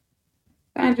something.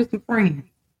 Find you some friends.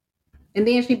 And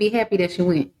then she'd be happy that she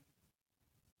went.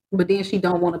 But then she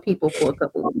don't want to people for a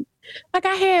couple of weeks. Like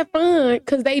I had fun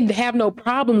because they have no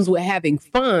problems with having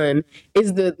fun.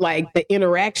 Is the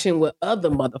interaction with other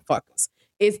motherfuckers.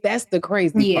 That's the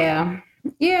crazy part.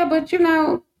 Yeah, but you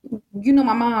know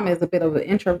my mom is a bit of an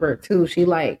introvert too. She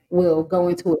will go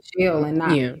into a shell and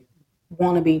not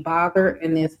want to be bothered,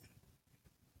 and it's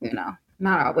not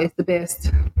always the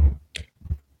best.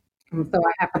 And so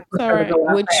I have to put her to go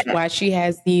outside. Why she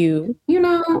has you.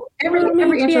 Every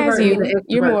introvert is an extrovert.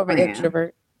 You're more of an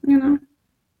extrovert.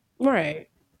 Right.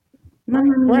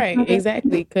 Right,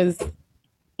 exactly. Because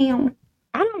I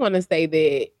don't want to say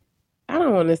that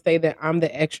I'm the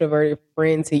extroverted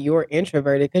friend to your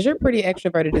introverted, because you're pretty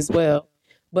extroverted as well.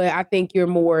 But I think you're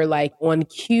more like on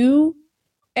cue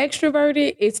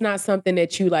extroverted. It's not something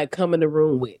that you like come in the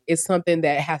room with. It's something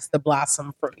that has to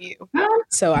blossom from you.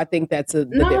 So I think that's the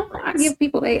difference. I give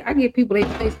people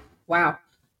their space. Wow.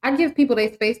 I give people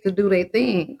their space to do their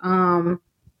thing.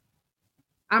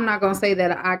 I'm not gonna say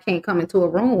that I can't come into a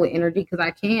room with energy, because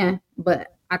I can,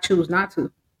 but I choose not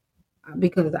to,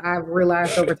 because I've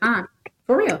realized over time,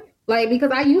 for real,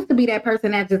 because I used to be that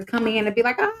person that just come in and be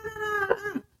like,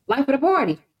 life of the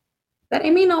party. That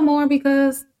ain't me no more,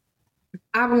 because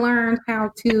I've learned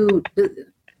how to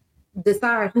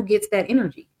decide who gets that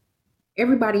energy.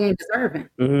 Everybody ain't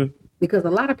deserving, because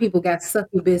a lot of people got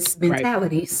succubus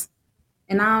mentalities,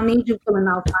 and I don't need you pulling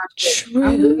off my shit.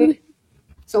 I'm good.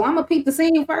 So I'm gonna peep the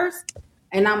scene first.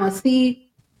 and I'm gonna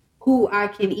see who I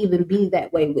can even be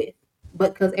that way with.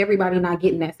 But because everybody not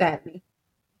getting that side of me,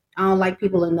 I don't like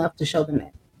people enough to show them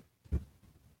that.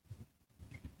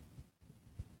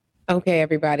 Okay,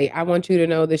 everybody, I want you to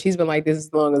know that she's been like this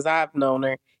as long as I've known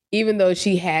her. Even though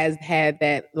she has had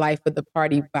that life of the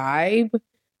party vibe,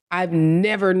 I've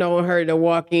never known her to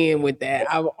walk in with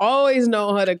that. I've always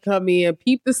known her to come in,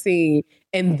 peep the scene,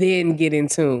 and then get in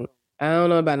tune. I don't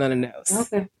know about none of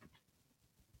those. Okay.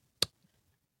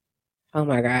 Oh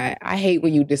my God. I hate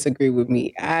when you disagree with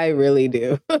me. I really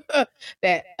do.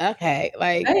 That okay,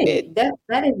 like Hey, that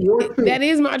is your truth. that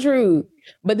is my truth.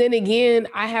 But then again,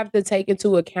 I have to take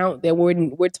into account that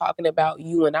we're talking about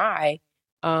you and I.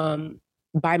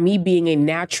 By me being a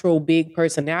natural big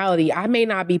personality, I may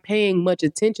not be paying much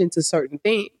attention to certain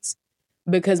things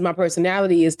because my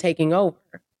personality is taking over.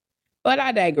 But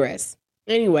I digress.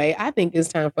 Anyway, I think it's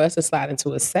time for us to slide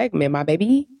into a segment, my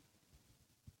baby.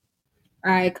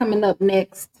 All right, coming up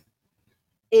next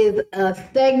is a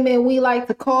segment we like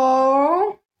to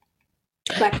call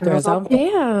Black Girls Girls on on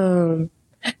Film.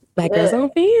 Black girls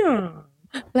on film.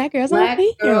 Black girls on Black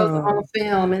Girls on film.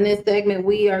 Film. In this segment,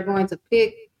 we are going to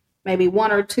pick maybe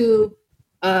one or two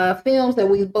films that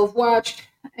we both watched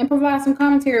and provide some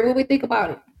commentary, what we think about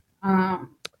it.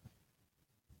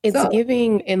 It's So-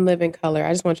 giving in living color.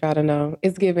 I just want y'all to know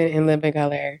it's giving in living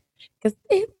color. Because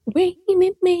it's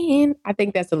raining men. I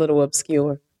think that's a little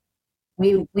obscure.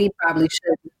 We probably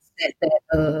shouldn't set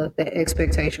that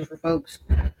expectation for folks.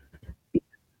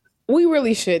 We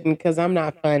really shouldn't because I'm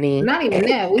not funny. Not even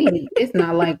that. It's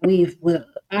not like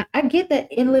I get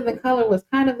that In Living Color was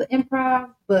kind of improv,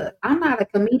 but I'm not a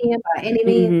comedian by any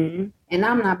means, Mm-hmm. and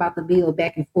I'm not about to build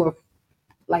back and forth.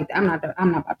 Like I'm not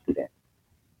about to do that.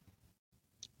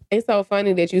 It's so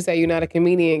funny that you say you're not a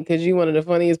comedian because you're one of the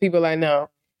funniest people I know.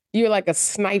 You're like a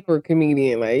sniper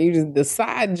comedian. Like you just the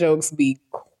side jokes be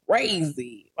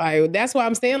crazy. Like that's why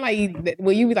I'm saying like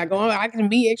when you be like, oh, I can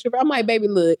be extrovert. I'm like, baby,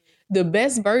 look, the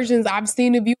best versions I've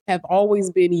seen of you have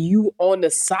always been you on the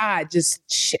side, just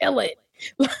chilling.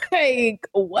 Like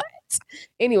what?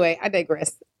 Anyway, I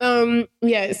digress.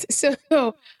 Yes.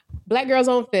 So Black Girls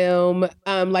on Film.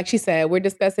 Like she said, we're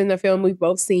discussing the film we've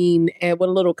both seen and with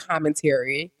a little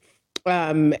commentary.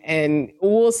 And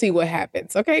we'll see what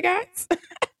happens. Okay, guys?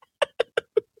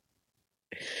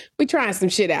 We trying some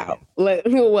shit out.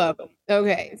 You're welcome.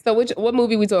 Okay. So what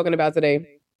movie we talking about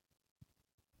today?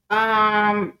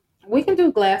 We can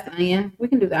do Glass Onion. We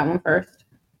can do that one first.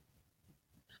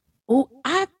 Oh,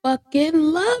 I fucking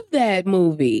love that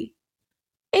movie.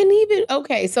 And even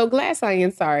okay, so Glass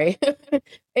Onion, sorry.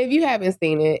 If you haven't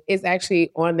seen it, it's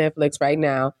actually on Netflix right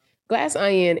now. Glass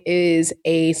Onion is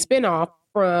a spinoff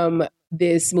from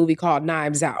this movie called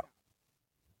Knives Out.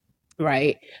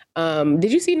 Right?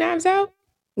 Did you see Knives Out?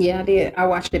 Yeah, I did. I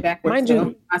watched it backwards. Mind So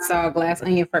you- I saw Glass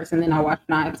Onion first, and then I watched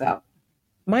Knives Out.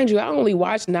 Mind you, I only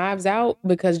watched Knives Out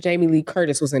because Jamie Lee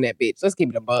Curtis was in that bitch. Let's keep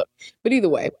it a buck. But either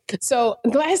way, so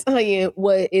Glass Onion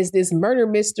is this murder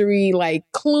mystery, like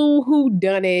clue who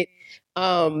done it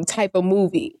type of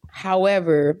movie.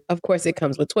 However, of course, it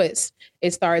comes with twists.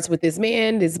 It starts with this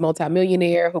man, this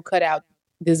multimillionaire who cut out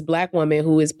this black woman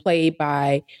who is played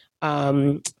by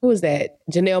who is that?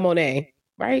 Janelle Monáe,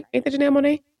 right? Ain't that Janelle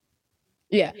Monáe?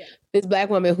 Yeah. This black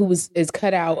woman who is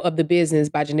cut out of the business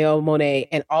by Janelle Monáe,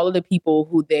 and all of the people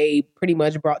who they pretty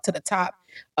much brought to the top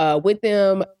with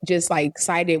them just like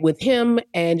sided with him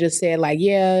and just said like,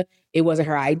 yeah, it wasn't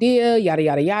her idea, yada,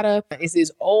 yada, yada. It's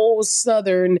this old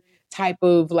Southern type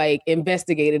of like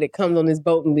investigator that comes on this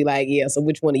boat and be like, yeah, so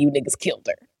which one of you niggas killed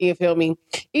her? You feel me?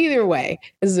 Either way,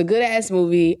 this is a good ass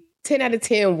movie. 10 out of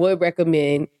 10 would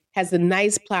recommend. Has a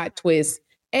nice plot twist.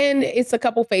 And it's a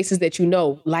couple faces that you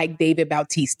know, like David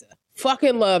Bautista.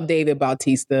 Fucking love David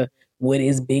Bautista with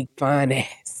his big fine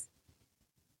ass.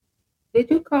 Did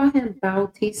you call him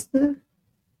Bautista?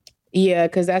 Yeah,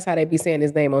 because that's how they be saying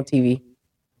his name on TV.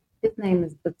 His name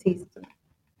is Batista.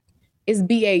 It's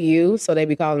BAU, so they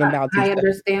be calling him Bautista. I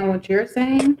understand what you're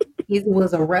saying. He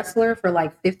was a wrestler for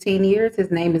like 15 years.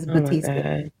 His name is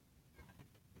Batista.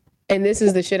 And this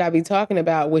is the shit I be talking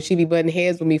about where she be butting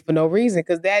heads with me for no reason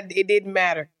because it didn't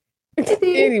matter.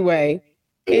 Anyway,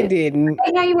 it didn't.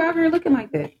 Hey, how you out here looking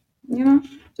like that? You know,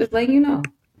 just letting you know.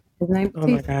 His name is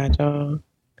Batista. Oh my God,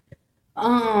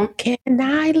 y'all. Can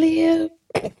I live?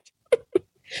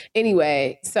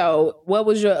 Anyway, so what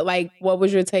was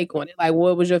your take on it? Like,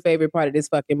 what was your favorite part of this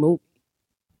fucking movie?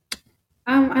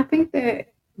 I think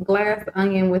that Glass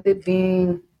Onion, with it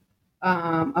being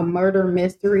a murder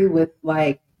mystery with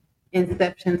like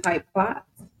Inception type plots,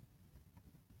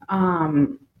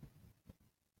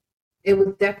 it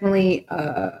was definitely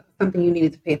something you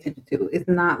needed to pay attention to. It's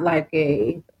not like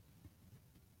a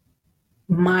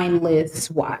mindless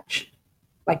watch.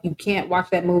 Like you can't watch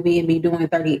that movie and be doing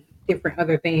 30 different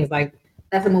other things. Like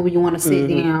that's a movie you want to sit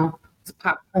down with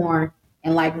popcorn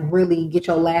and like really get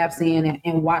your laughs in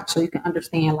and watch so you can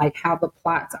understand like how the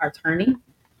plots are turning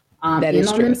That in is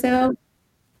on true. themselves.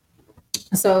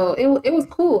 So it was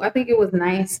cool. I think it was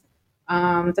nice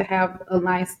to have a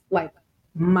nice like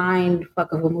mind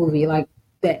fuck of a movie like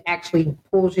that actually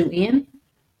pulls you in.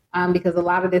 Because a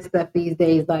lot of this stuff these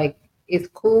days, like it's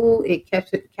cool, it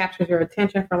captures your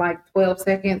attention for like 12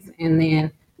 seconds, and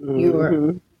then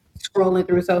you're scrolling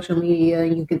through social media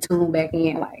and you can tune back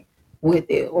in like with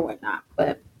it or whatnot.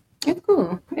 But it's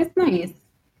cool. It's nice.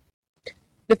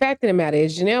 The fact of the matter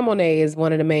is, Janelle Monáe is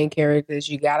one of the main characters.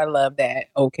 You gotta love that.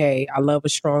 Okay, I love a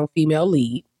strong female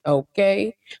lead.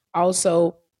 Okay,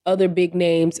 also other big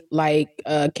names like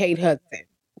Kate Hudson.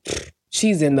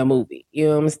 She's in the movie. You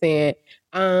know what I'm saying?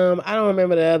 I don't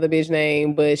remember the other bitch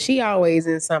name, but she always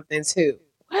in something too.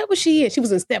 What was she in? She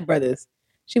was in Step Brothers.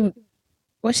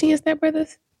 Was she in Step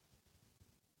Brothers?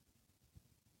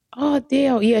 Oh,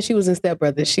 Dale. Yeah, she was in Step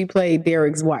Brothers. She played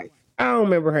Derek's wife. I don't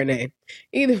remember her name.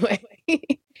 Either way.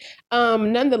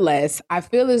 Nonetheless, I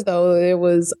feel as though there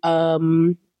was a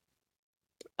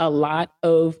lot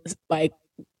of like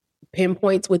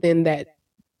pinpoints within that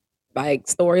like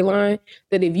storyline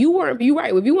that if you weren't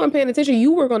paying attention,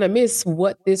 you were gonna miss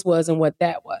what this was and what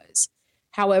that was.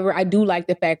 However, I do like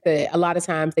the fact that a lot of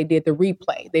times they did the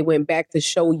replay. They went back to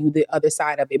show you the other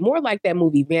side of it. More like that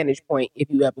movie Vantage Point, if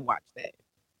you ever watched that.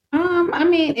 I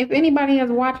mean, if anybody has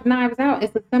watched Knives Out,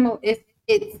 it's a similar. It's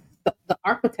the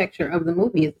architecture of the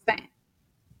movie is the same.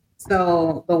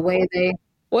 So the way they,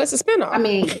 Well, it's a spinoff. I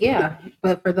mean, yeah,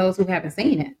 but for those who haven't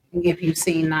seen it, if you've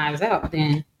seen Knives Out,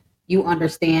 then you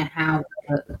understand how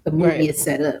the movie Right. is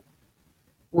set up.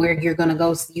 Where you're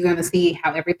gonna see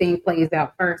how everything plays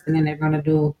out first, and then they're gonna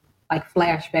do like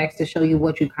flashbacks to show you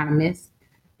what you kind of missed.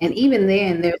 And even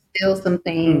then, there's still some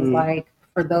things like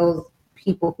for those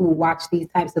people who watch these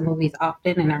types of movies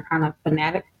often and are kind of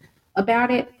fanatic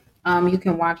about it. You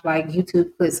can watch like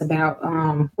YouTube clips about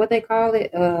what they call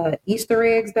it, Easter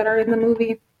eggs that are in the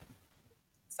movie.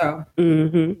 So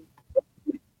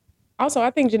Also,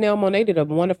 I think Janelle Monáe did a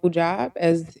wonderful job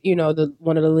as the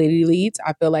one of the lady leads.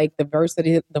 I feel like the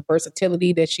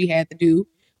versatility that she had to do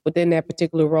within that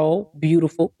particular role,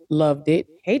 beautiful, loved it,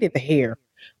 hated the hair.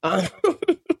 Um,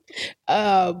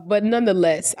 but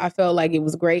nonetheless, I felt like it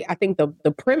was great. I think the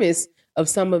premise of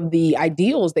some of the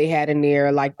ideals they had in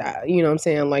there, like that, you know what I'm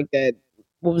saying, like that,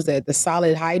 what was that, the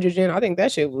solid hydrogen? I think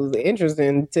that shit was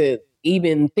interesting to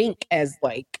even think as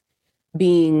like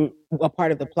being a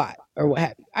part of the plot or what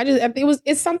have you. I think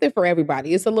it's something for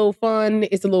everybody. It's a little fun.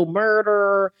 It's a little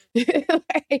murder.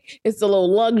 It's a little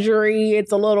luxury.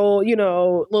 It's a little,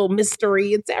 little mystery.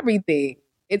 It's everything.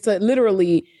 It's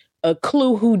literally a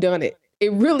clue who done it.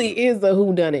 It really is a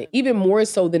who done it, even more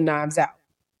so than Knives Out.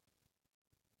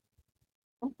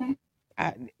 okay,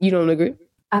 You don't agree?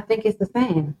 I think it's the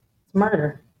same. It's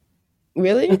murder.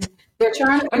 Really? They're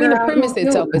trying to I mean, figure the out premise who killed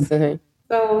itself is them. the same.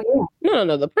 So yeah.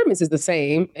 No. The premise is the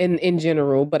same in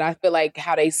general, but I feel like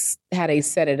how they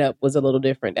set it up was a little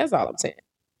different. That's all I'm saying.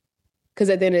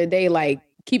 Because at the end of the day, like,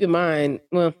 keep in mind,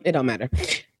 well, it don't matter.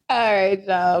 All right,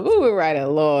 y'all, moving right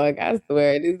along. I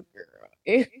swear, this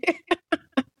girl.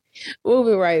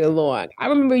 Moving right along. I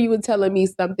remember you were telling me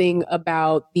something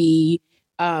about the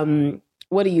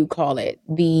what do you call it?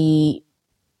 The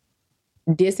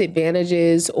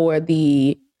disadvantages or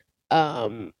the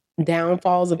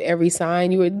downfalls of every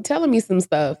sign. You were telling me some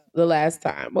stuff the last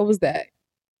time. What was that?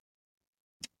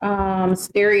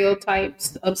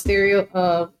 Stereotypes of zodiac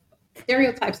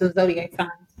signs.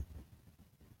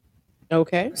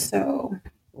 Okay. So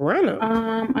Run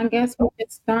 'em. I guess we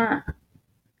could start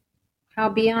how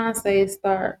Beyonce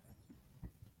starts.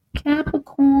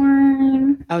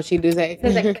 Capricorn. Oh, she does It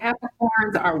says that that.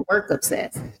 Capricorns are work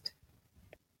obsessed.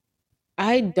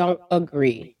 I don't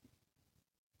agree.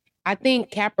 I think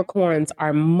Capricorns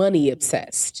are money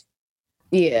obsessed.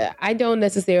 Yeah, I don't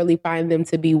necessarily find them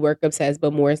to be work obsessed,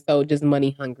 but more so just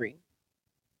money hungry.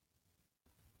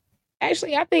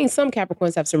 Actually, I think some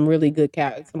Capricorns have some really good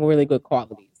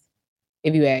qualities.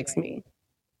 If you ask me,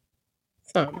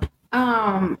 some.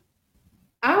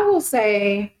 I will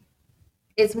say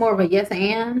it's more of a yes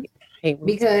and Hey, Ruth.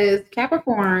 because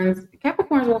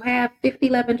Capricorns will have 50,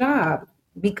 11 jobs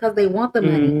because they want the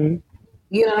money.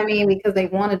 You know what I mean? Because they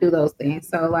want to do those things.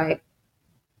 So like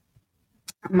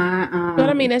my But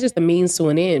I mean, that's just a means to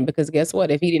an end. Because guess what?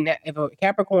 If a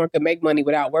Capricorn could make money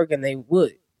without working, they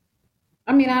would.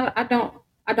 I mean, I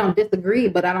don't disagree,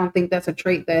 but I don't think that's a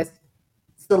trait that's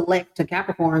select to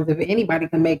Capricorns. If anybody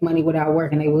can make money without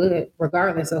working, they would,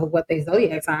 regardless of what their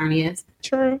zodiac sign is.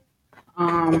 True.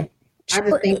 I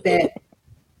just think that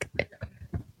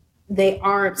they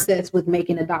are obsessed with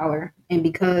making a dollar. And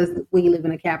because we live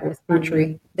in a capitalist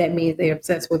country, that means they're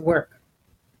obsessed with work.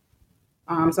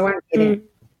 So I get it.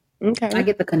 Okay. I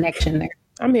get the connection there.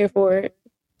 I'm here for it.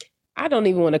 I don't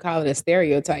even want to call it a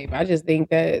stereotype. I just think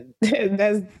that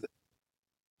that's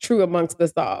true amongst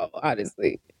us all,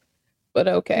 honestly. But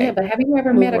okay. Yeah, but have you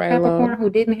ever met a Capricorn who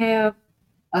didn't have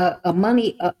a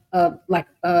money, like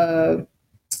a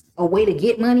way to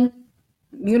get money?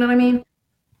 You know what I mean?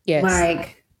 Yes.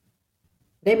 Like,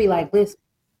 they be like, listen,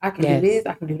 I can do this,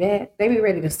 I can do that. They be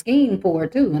ready to scheme for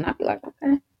it too. And I'd be like,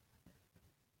 okay.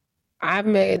 I've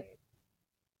met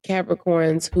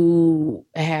Capricorns who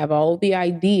have all the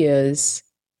ideas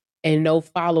and no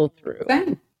follow through,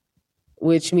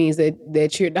 which means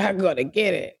that you're not going to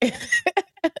get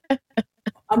it.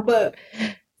 But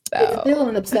it's still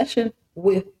an obsession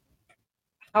with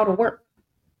how to work.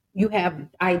 You have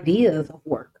ideas of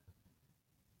work,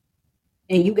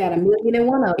 and you got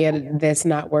 1,000,001 of them. Yeah, that's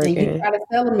not working. And you try to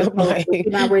sell them the folks, but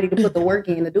you're not ready to put the work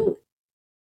in to do it.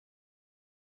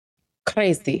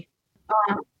 Crazy.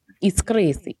 It's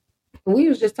crazy. We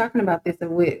was just talking about this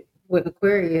with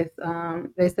Aquarius.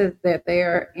 They said that they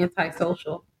are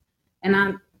antisocial, and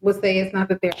I would say it's not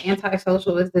that they're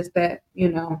antisocial. It's just that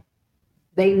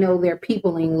they know their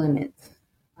peopling limits.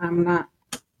 I'm not,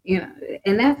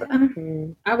 and that's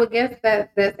I would guess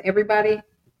that that's everybody.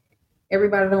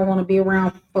 Everybody don't want to be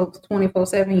around folks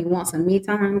 24/7. You want some me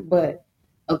time, but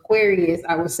Aquarius,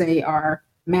 I would say, are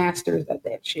masters of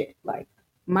that shit. Like,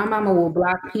 my mama will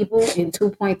block people in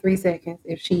 2.3 seconds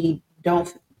if she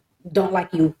don't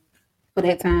like you for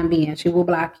that time being. She will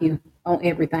block you on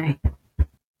everything.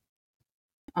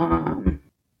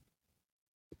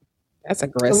 That's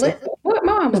aggressive. What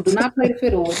mama do not play the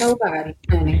fiddle with nobody,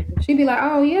 honey. She be like,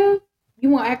 oh yeah, you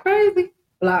want to act crazy?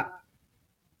 Block.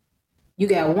 You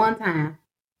got one time.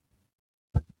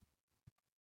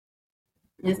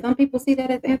 And some people see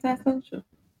that as antisocial.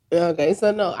 Okay,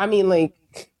 so no, I mean, like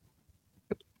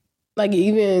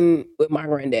even with my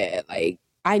granddad, like,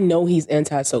 I know he's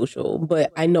antisocial,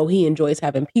 but I know he enjoys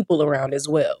having people around as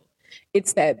well.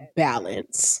 It's that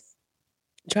balance.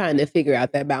 Trying to figure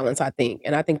out that balance, I think.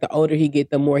 And I think the older he gets,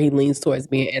 the more he leans towards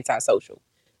being antisocial.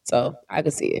 So I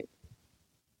can see it.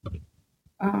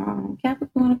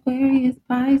 Capricorn, Aquarius,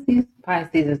 Pisces.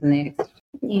 Pisces is next.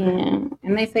 Yeah.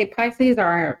 And they say Pisces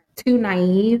are too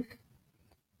naive.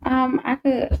 I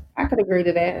could agree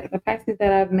to that. The Pisces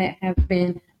that I've met have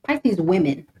been Pisces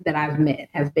women that I've met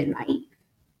have been naive.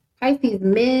 Pisces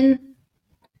men,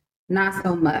 not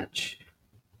so much.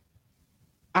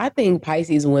 I think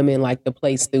Pisces women like to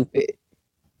play stupid.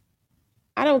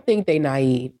 I don't think they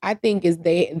naive. I think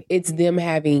it's them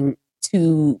having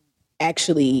to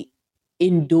actually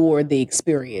endure the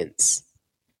experience.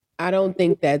 I don't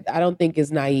think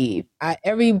it's naive.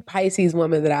 Every Pisces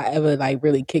woman that I ever like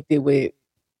really kicked it with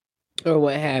or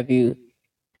what have you,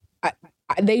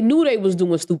 they knew they was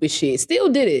doing stupid shit. Still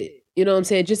did it. You know what I'm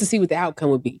saying? Just to see what the outcome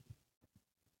would be.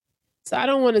 So I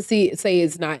don't want to say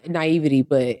it's not naivety,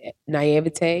 but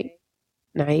naivety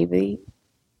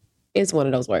is one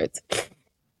of those words.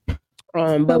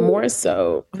 But more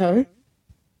so, huh?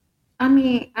 I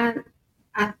mean, I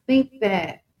think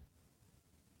that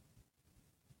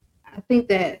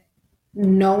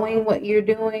knowing what you're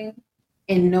doing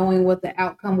and knowing what the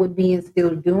outcome would be and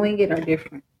still doing it are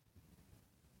different.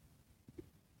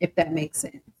 If that makes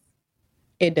sense.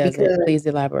 It doesn't. Please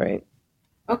elaborate.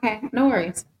 Okay, no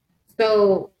worries.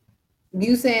 So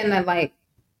you saying that like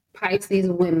Pisces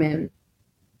women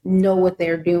know what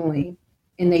they're doing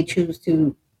and they choose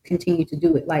to continue to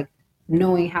do it, like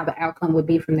knowing how the outcome would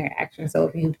be from their action. So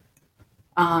if you,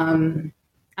 I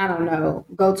don't know,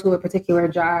 go to a particular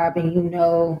job and you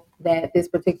know that this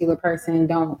particular person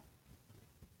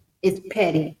it's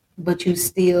petty, but you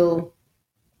still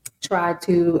try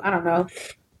to, I don't know,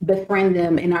 befriend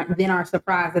them and then are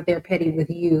surprised that they're petty with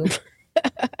you.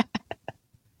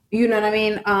 You know what I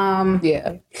mean?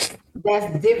 Yeah.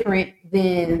 That's different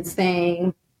than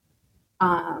saying,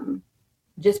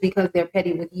 just because they're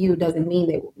petty with you doesn't mean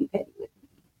they will be petty with me.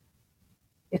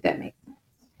 If that makes sense.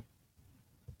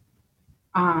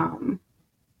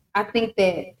 I think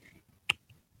that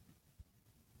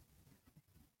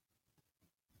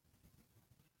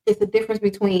it's a difference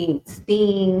between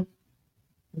seeing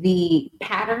the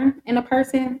pattern in a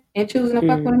person and choosing to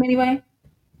fuck with them anyway,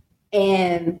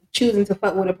 and choosing to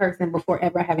fuck with a person before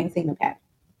ever having seen a pattern.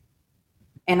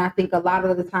 And I think a lot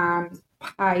of the times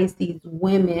Pisces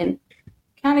women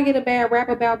kind of get a bad rap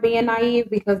about being naive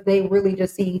because they really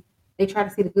just they try to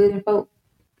see the good in folk,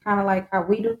 kind of like how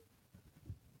we do.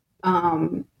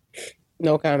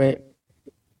 No comment.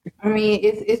 I mean,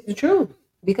 it's the truth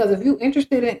because if you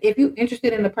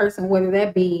interested in the person, whether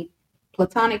that be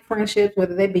platonic friendships,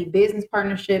 whether that be business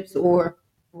partnerships or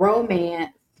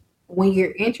romance, when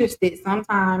you're interested,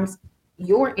 sometimes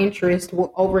your interest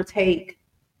will overtake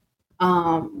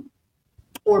or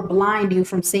blind you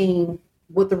from seeing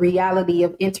what the reality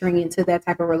of entering into that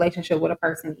type of relationship with a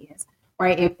person is.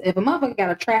 Right? If a motherfucker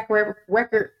got a track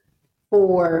record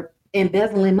for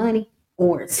embezzling money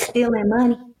or stealing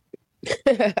money,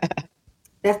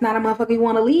 that's not a motherfucker you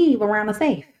want to leave around the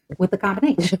safe with the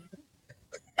combination.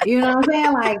 You know what I'm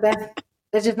saying? Like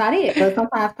that's just not it. But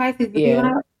sometimes Pisces be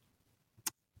like,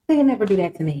 they can never do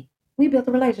that to me. We built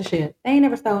a relationship. They ain't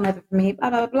never stole nothing from me.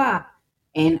 Blah blah blah.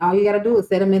 And all you got to do is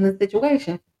set them in a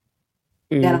situation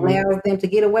that allows them to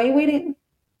get away with it,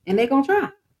 and they're gonna try.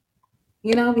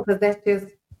 You know, because that's just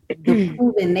the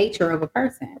proven nature of a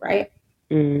person, right?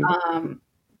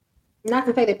 Not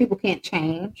to say that people can't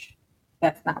change.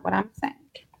 That's not what I'm saying.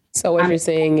 So what you're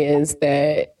saying is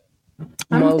that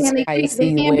most Pisces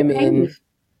women,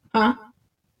 huh?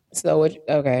 So what?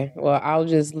 Okay, well, I'll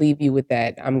just leave you with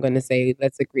that. I'm going to say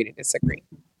let's agree to disagree.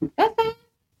 That's fine.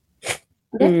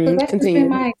 That's been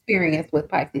my experience with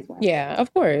Pisces women. Yeah,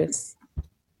 of course.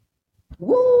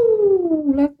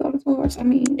 Woo! Let's go to Taurus. I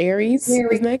mean, Aries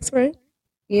is next, right?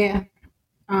 Yeah.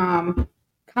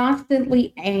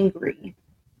 Constantly angry.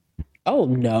 Oh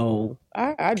no,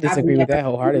 I disagree with that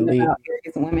wholeheartedly. About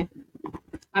Aries women.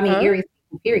 I mean, Aries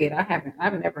period.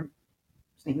 I've never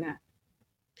seen that.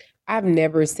 I've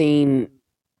never seen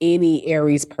any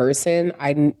Aries person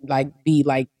be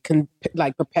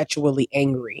perpetually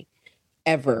angry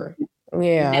ever.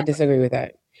 Yeah, never. I disagree with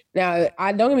that. Now,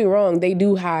 I don't get me wrong, they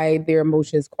do hide their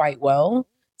emotions quite well.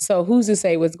 So who's to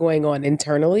say what's going on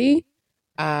internally?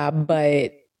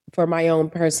 But for my own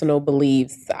personal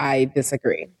beliefs, I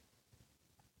disagree.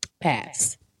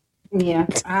 Pass. Yeah,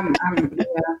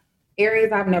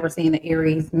 Aries, I've never seen an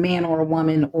Aries man or a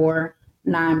woman or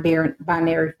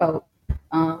non-binary folk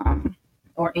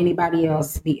or anybody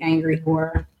else be angry who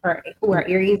are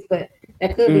Aries, but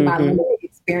that could be my limited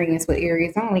experience with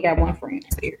Aries. I only got one friend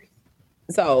who's Aries.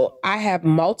 So I have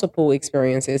multiple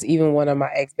experiences. Even one of my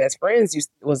ex-best friends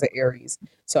was an Aries.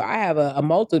 So I have a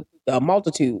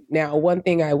multitude. Now, one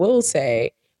thing I will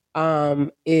say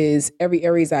is every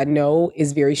Aries I know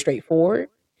is very straightforward.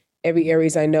 Every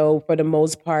Aries I know, for the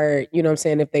most part, you know what I'm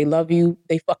saying? If they love you,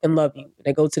 they fucking love you.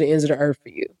 They go to the ends of the earth for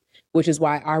you, which is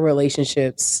why our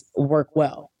relationships work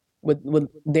well. With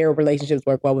their relationships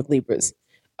work well with Libras.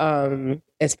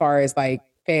 As far as like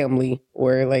family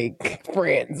or like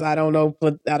friends, I don't know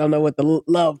what the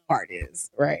love part is,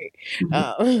 right?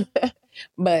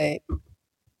 But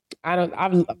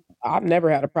I've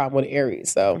never had a problem with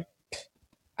Aries, so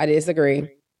I disagree.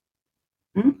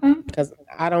 Because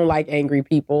I don't like angry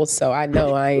people, so I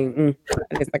know I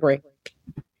disagree.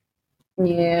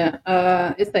 Yeah,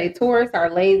 it's a Taurus are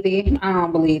lazy. I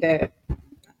don't believe that.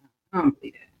 I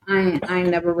ain't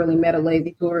never really met a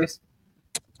lazy Taurus.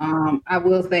 I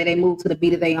will say they move to the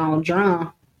beat of their own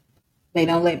drum. They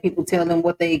don't let people tell them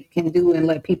what they can do and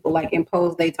let people like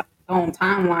impose their own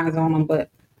timelines on them.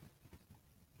 But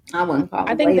I wouldn't call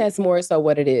them. I think that's more so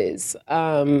what it is,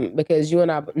 because you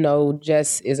and I know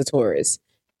Jess is a Taurus,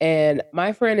 and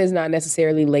my friend is not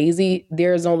necessarily lazy.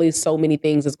 There's only so many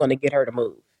things that's going to get her to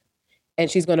move, and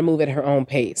she's going to move at her own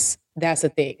pace. That's the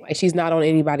thing. Like, she's not on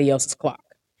anybody else's clock.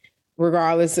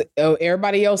 Regardless of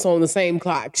everybody else on the same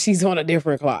clock, she's on a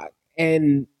different clock.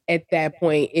 And at that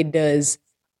point, it does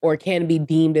or can be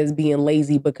deemed as being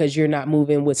lazy because you're not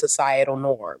moving with societal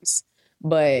norms.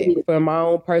 But from my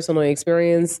own personal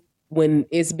experience, when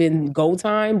it's been go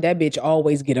time, that bitch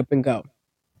always get up and go.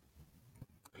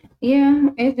 Yeah,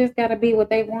 it just got to be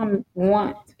what they want.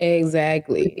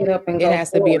 Exactly. Get up and it has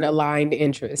to be an aligned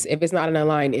interest. If it's not an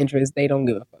aligned interest, they don't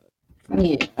give a fuck.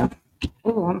 Yeah.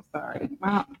 Oh, I'm sorry.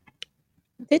 Wow.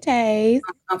 Titties.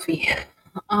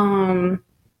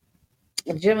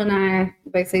 Gemini.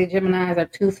 They say Geminis are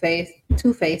two-faced.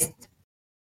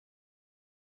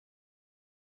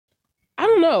 I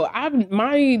don't know.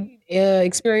 My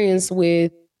experience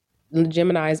with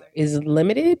Geminis is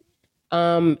limited.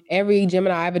 Every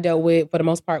Gemini I ever dealt with, for the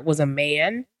most part, was a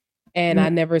man, and I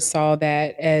never saw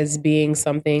that as being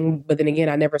something. But then again,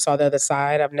 I never saw the other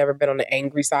side. I've never been on the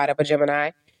angry side of a Gemini.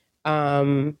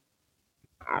 I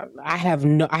have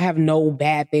no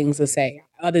bad things to say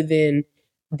other than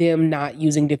them not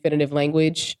using definitive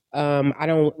language. I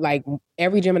don't like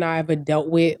every Gemini I've ever dealt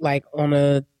with, like on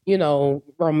a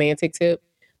romantic tip.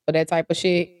 For for that type of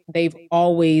shit, they've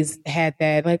always had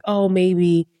that, like, oh,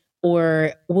 maybe,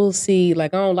 or we'll see.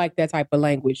 Like, I don't like that type of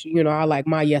language. I like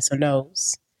my yes or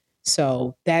no's.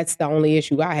 So that's the only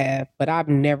issue I have. But I've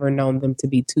never known them to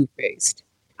be two-faced.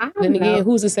 I don't Then again, know.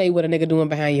 who's to say what a nigga doing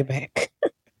behind your back?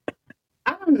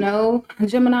 I don't know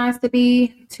Geminis to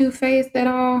be two-faced at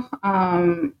all.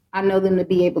 I know them to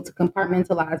be able to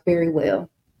compartmentalize very well.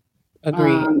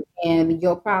 Agreed. And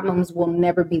your problems will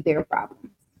never be their problems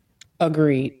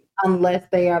Agreed. unless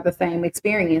they are the same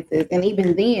experiences. And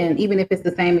even then, even if it's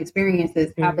the same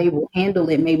experiences, how they will handle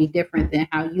it may be different than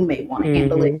how you may want to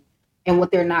handle it. And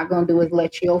what they're not going to do is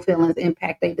let your feelings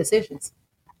impact their decisions.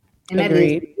 And that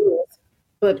Agreed. is,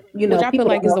 but Which I feel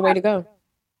like is the way to go.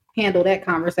 Handle that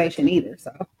conversation either.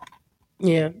 So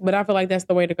yeah, but I feel like that's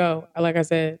the way to go. Like I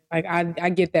said, like I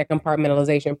get that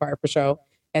compartmentalization part for sure.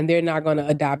 And they're not going to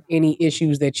adopt any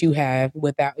issues that you have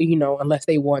without, unless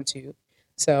they want to.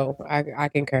 So I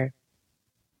concur.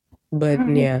 But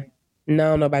yeah, no, I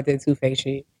don't know about that two-faced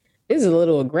shit. This is a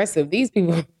little aggressive. These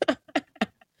people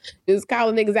just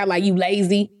calling niggas out like you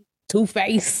lazy,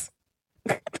 two-faced.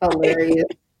 Hilarious.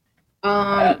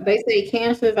 They say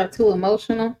Cancers are too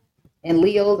emotional and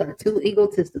Leos are too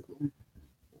egotistical.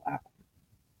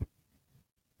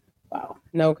 Wow.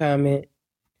 No comment.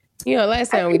 Last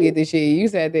time we did this shit, you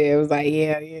said that it was like,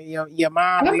 yeah, your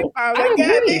mom. I was like,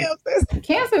 goddamn.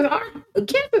 Cancers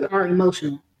are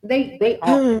emotional. They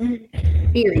are.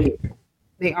 Period.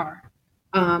 They are.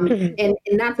 And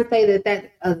not to say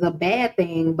that is a bad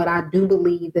thing, but I do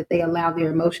believe that they allow their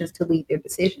emotions to lead their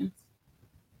decisions.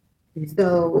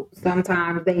 So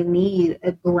sometimes they need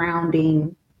a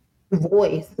grounding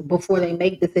voice before they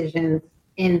make decisions,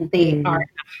 and they are in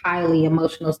a highly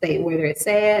emotional state, whether it's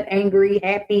sad, angry,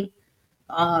 happy,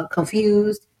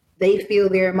 confused. They feel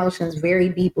their emotions very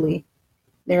deeply.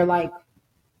 They're like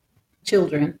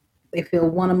children. They feel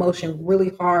one emotion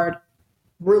really hard,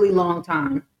 really long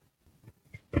time.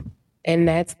 And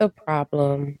that's the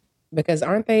problem, because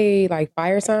aren't they like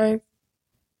fire signs?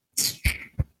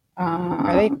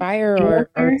 Are they fire or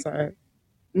earth signs?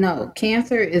 No,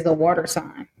 Cancer is a water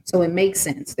sign, so it makes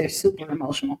sense. They're super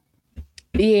emotional.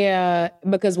 Yeah,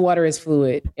 because water is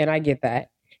fluid, and I get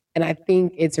that. And I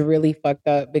think it's really fucked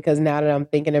up because now that I'm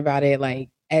thinking about it, like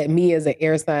at me as an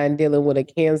air sign dealing with a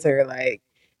Cancer, like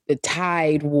the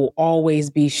tide will always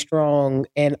be strong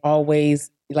and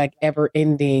always like ever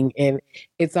ending, and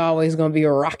it's always going to be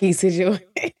a rocky situation.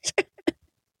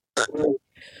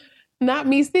 Not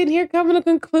me sitting here coming to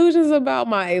conclusions about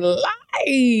my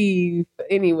life.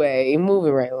 Anyway,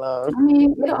 moving right along. I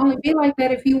mean, it'll only be like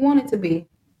that if you want it to be,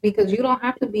 because you don't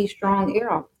have to be strong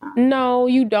air all the time. No,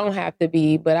 you don't have to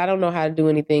be, but I don't know how to do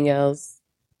anything else.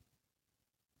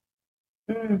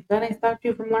 That ain't stopped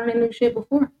you from learning new shit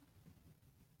before.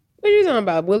 What are you talking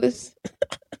about, Willis?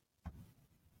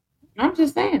 I'm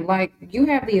just saying, like, you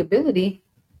have the ability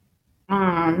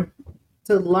to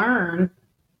learn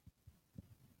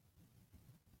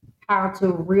how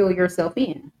to reel yourself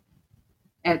in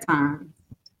at times.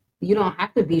 You don't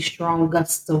have to be strong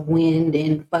gusts of wind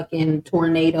and fucking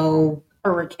tornado,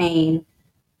 hurricane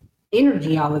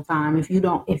energy all the time if you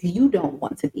don't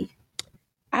want to be.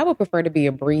 I would prefer to be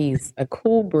a breeze, a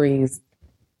cool breeze.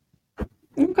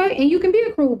 Okay, and you can be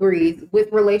a cool breeze with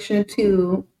relation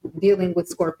to dealing with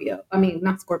Scorpio. I mean,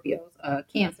 not Scorpios,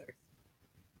 Cancer.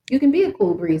 You can be a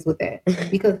cool breeze with that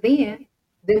because then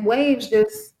waves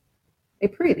just, they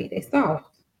pretty, they soft,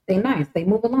 they nice, they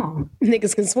move along.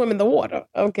 Niggas can swim in the water.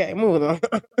 Okay, moving on.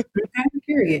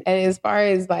 Period. And as far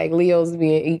as like Leos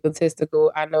being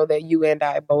egotistical, I know that you and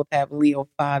I both have Leo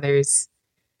fathers.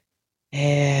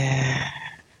 Yeah.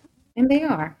 And they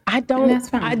are. I don't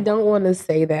want to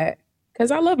say that because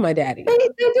I love my daddy. They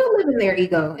do live in their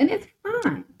ego, and it's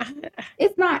fine.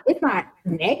 It's not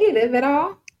negative at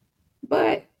all,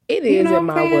 but it is in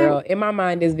my world. In my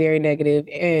mind, it's very negative,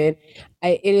 and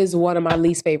it is one of my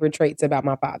least favorite traits about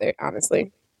my father,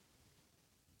 honestly.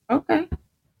 Okay.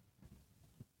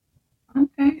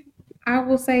 I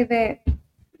will say that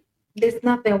there's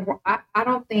nothing. I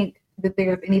don't think that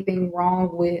there's anything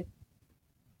wrong with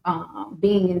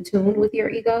being in tune with your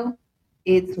ego.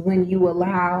 It's when you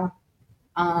allow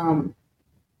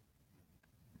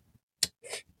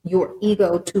your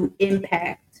ego to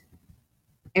impact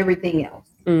everything else.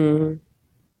 Mm-hmm.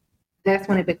 That's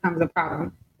when it becomes a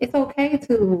problem. It's okay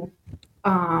to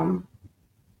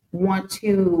want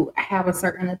to have a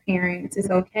certain appearance. It's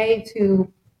okay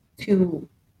to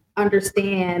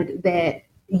understand that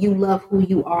you love who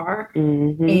you are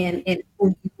and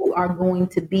who you are going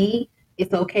to be.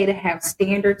 It's okay to have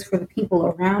standards for the people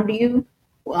around you,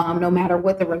 no matter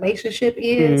what the relationship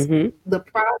is. The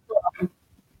problem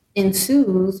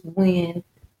ensues when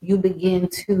you begin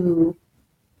to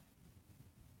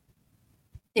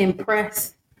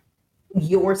impress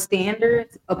your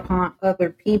standards upon other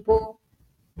people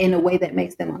in a way that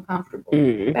makes them uncomfortable.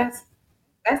 That's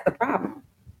the problem,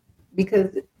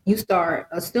 because you start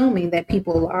assuming that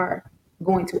people are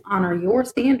going to honor your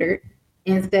standard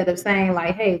instead of saying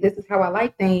like, hey, this is how I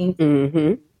like things.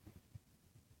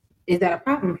 Is that a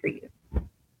problem for you?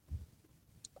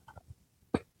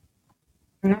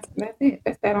 And that's it.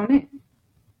 That's that on it.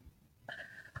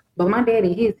 But my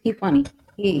daddy, he's funny.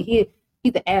 He's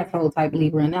the asshole type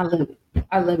Libra, and I love it.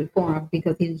 I love it for him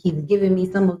because he's giving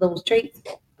me some of those traits.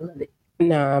 I love it.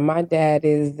 Nah, my dad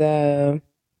is he's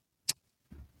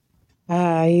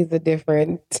a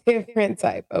different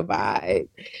type of vibe,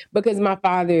 because my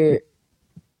father,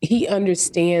 he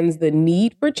understands the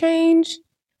need for change,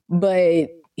 but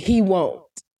he won't.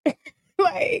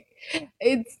 Like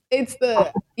it's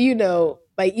the, you know,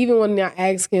 like even when I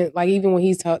ask him, like even when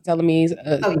he's telling me he's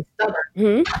he's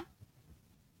stubborn.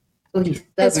 So he's stubborn.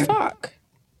 It's fuck.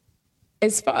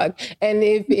 It's fuck. And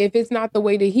if it's not the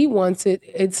way that he wants it,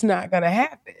 it's not gonna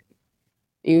happen.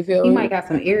 You feel He me? might got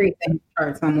some Aries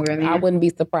chart somewhere there. I wouldn't be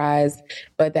surprised,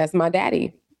 but that's my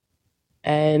daddy.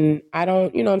 And I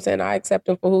don't, you know what I'm saying? I accept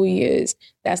him for who he is.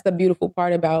 That's the beautiful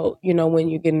part about, you know, when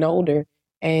you're getting older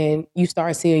and you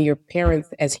start seeing your parents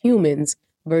as humans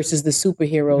versus the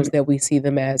superheroes that we see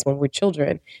them as when we're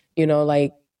children. You know,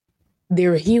 like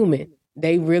they're human.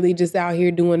 They really just out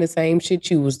here doing the same shit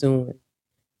you was doing.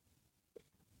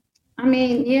 I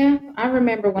mean, yeah, I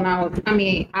remember when I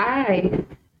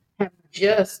have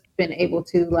just been able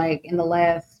to, like, in the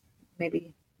last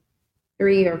maybe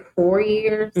 3 or 4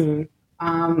 years, been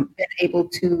able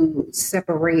to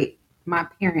separate my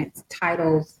parents'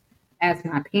 titles as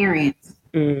my parents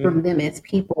from them as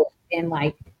people, and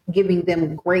like giving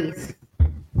them grace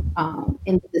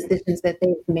in the decisions that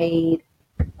they've made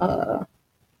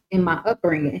in my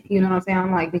upbringing. You know what I'm saying?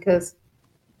 I'm like, because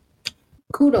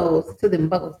kudos to them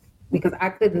both, because I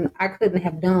couldn't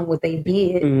have done what they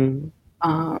did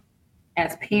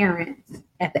as parents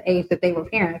at the age that they were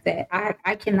parents at.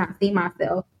 I cannot see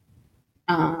myself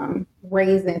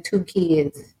raising 2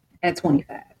 kids at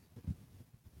 25.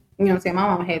 You know what I'm saying? My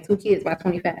mama had 2 kids by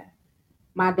 25.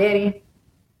 My daddy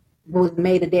was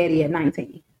made a daddy at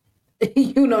 19.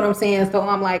 You know what I'm saying? So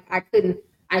I'm like, I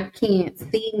can't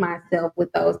see myself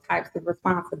with those types of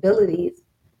responsibilities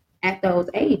at those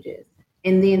ages.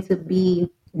 And then to be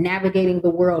navigating the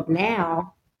world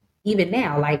now, even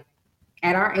now, like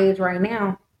at our age right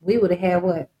now, we would have had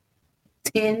what,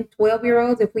 10,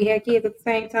 12-year-olds if we had kids at the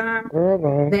same time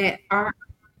that our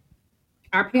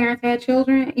parents had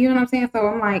children. You know what I'm saying? So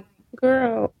I'm like,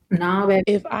 girl, no, baby,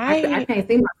 if I can't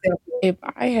see myself. If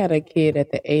I had a kid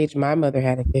at the age my mother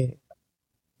had a kid,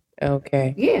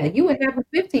 okay. Yeah, you would have a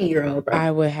 15-year-old, bro.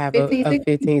 I would have a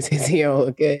 15,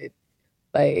 16-year-old good.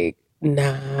 Like,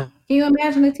 nah. Can you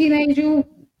imagine a teenage you,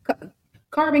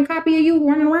 carbon copy of you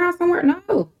running around somewhere?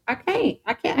 No, I can't.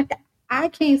 I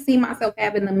can't see myself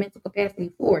having the mental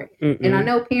capacity for it. And I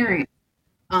know parents,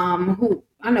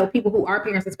 people who are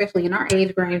parents, especially in our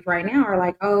age range right now, are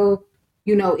like, oh,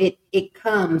 you know, it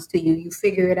comes to you. You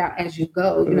figure it out as you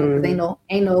go, you know, because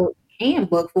ain't no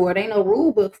handbook for it, ain't no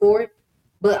rule book for it.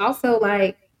 But also,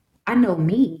 like, I know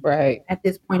me at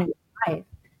this point in my life.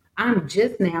 I'm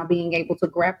just now being able to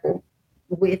grapple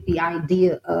with the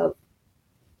idea of,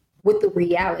 with the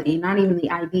reality, not even the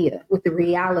idea, with the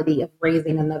reality of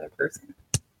raising another person.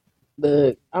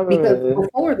 Because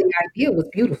before, the idea was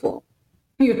beautiful.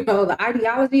 You know, the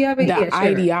ideology of it.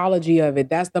 Ideology of it.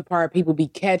 That's the part people be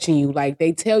catching you. Like,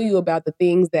 they tell you about the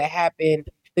things that happen,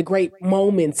 the great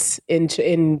moments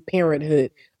in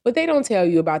parenthood, but they don't tell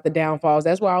you about the downfalls.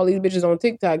 That's why all these bitches on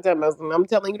TikTok tell me, I'm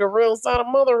telling you the real side of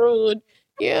motherhood.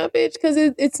 Yeah, bitch, because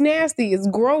it's nasty, it's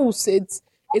gross, it's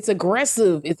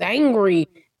aggressive, it's angry.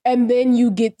 And then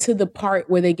you get to the part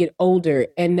where they get older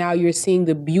and now you're seeing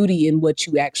the beauty in what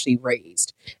you actually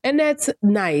raised. And that's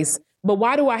nice. But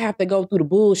why do I have to go through the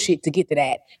bullshit to get to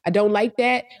that? I don't like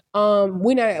that.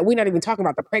 We're not even talking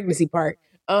about the pregnancy part.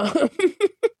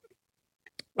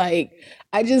 Like,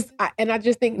 I just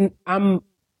think I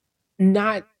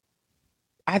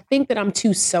think that I'm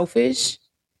too selfish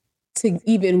to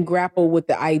even grapple with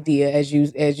the idea, as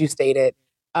you stated,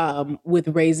 with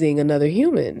raising another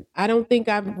human. I don't think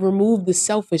I've removed the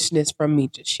selfishness from me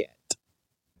just yet.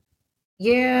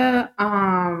 Yeah,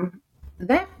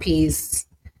 that piece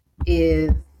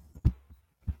is,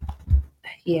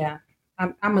 yeah,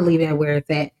 I'm gonna leave it where it's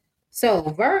at. So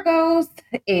Virgos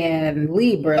and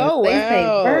Libras, they say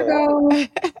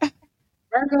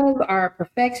Virgos are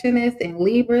perfectionists and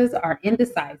Libras are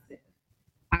indecisive.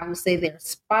 I would say they're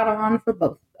spot on for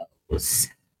both of those.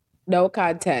 No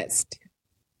contest.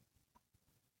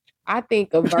 I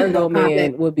think a No Virgo man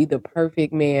contest. would be the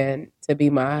perfect man to be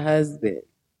my husband.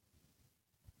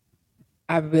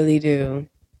 I really do.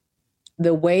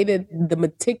 The way that the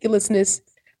meticulousness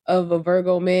of a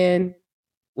Virgo man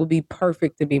would be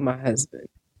perfect to be my husband.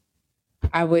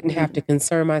 I wouldn't have to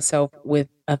concern myself with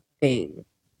a thing.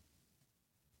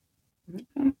 Okay.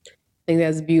 I think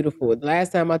that's beautiful. The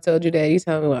last time I told you that, you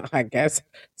told me, well, I guess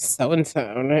so and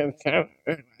so.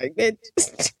 Like,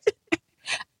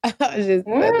 I was just,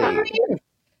 Well, I mean,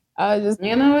 I was just,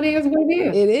 you know, it is what it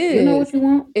is. it is. You know what you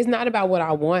want. It's not about what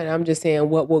I want. I'm just saying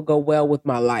what will go well with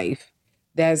my life.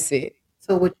 That's it.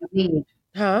 So what you need?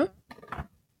 Huh?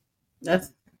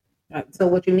 That's so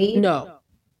what you need? No.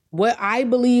 What I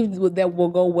believe that will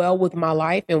go well with my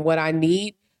life and what I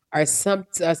need are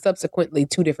subsequently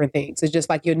two different things. It's just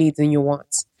like your needs and your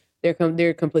wants.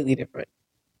 They're completely different.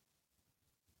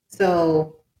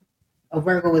 So a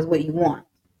Virgo is what you want.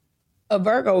 A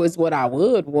Virgo is what I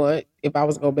would want if I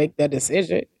was gonna make that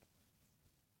decision.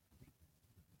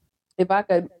 If I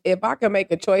could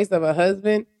make a choice of a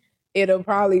husband, it'll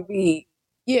probably be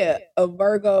a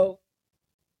Virgo,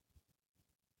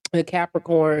 a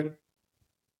Capricorn,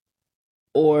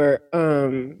 or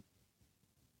a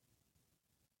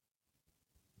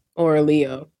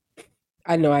Leo.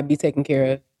 I know I'd be taken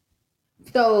care of.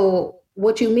 So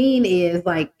what you mean is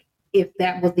like if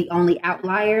that was the only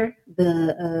outlier,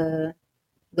 the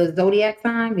zodiac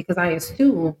sign, because I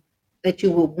assume that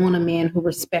you would want a man who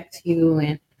respects you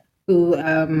and who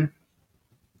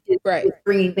is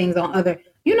bringing things on other.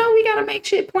 You know, we gotta make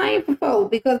shit plain for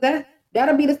folks because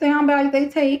that'll be the sound bite they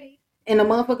take, and the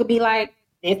motherfucker be like,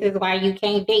 "This is why you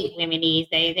can't date women these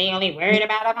days. They only worried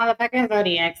about a motherfucking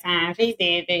zodiac sign." She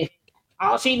said that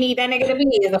all she need that nigga to be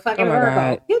is a fucking Virgo.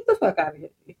 God. Get the fuck out of here.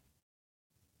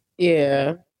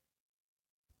 Yeah.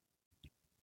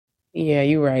 Yeah,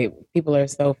 you're right. People are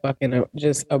so fucking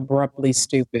just abruptly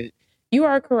stupid. You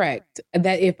are correct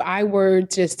that if I were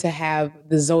just to have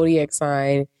the zodiac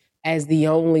sign as the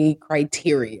only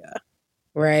criteria,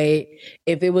 right?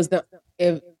 If we were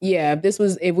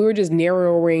just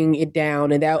narrowing it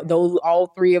down and that those all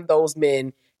three of those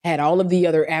men had all of the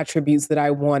other attributes that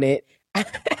I wanted,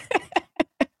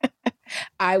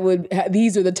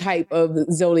 these are the type of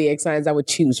zodiac signs I would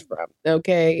choose from.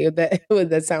 Okay. Would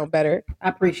that sound better? I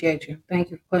appreciate you.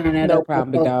 Thank you for putting that up. No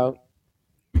problem, big dog.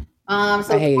 So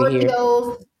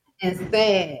Scorpios and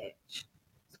Sag.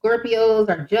 Scorpios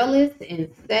are jealous and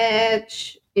Sag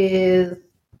is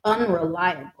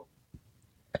unreliable.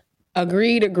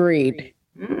 Agreed. Agreed.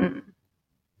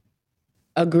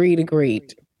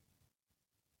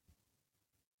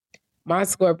 My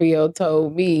Scorpio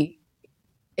told me,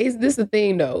 is this the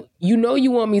thing though? You know you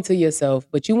want me to yourself,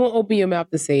 but you won't open your mouth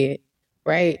to say it,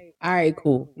 right? All right,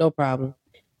 cool, no problem.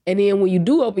 And then when you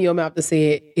do open your mouth to say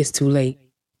it, it's too late.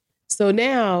 So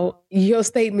now your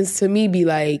statements to me be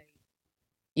like,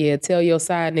 yeah, tell your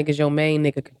side niggas your main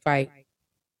nigga can fight.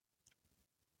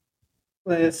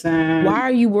 Listen. Why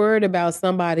are you worried about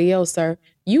somebody else, sir?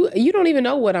 You don't even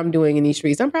know what I'm doing in these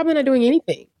streets. I'm probably not doing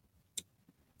anything.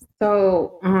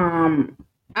 So,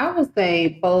 I would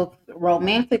say both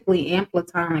romantically and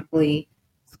platonically,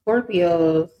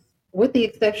 Scorpios, with the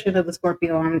exception of the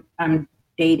Scorpio I'm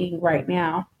dating right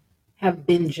now, have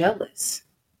been jealous,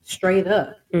 straight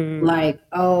up. Mm-hmm. Like,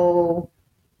 oh,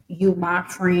 you my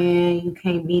friend, you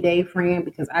can't be their friend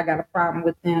because I got a problem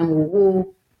with them.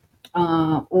 Woo-woo.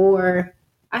 Or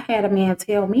I had a man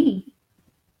tell me,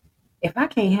 if I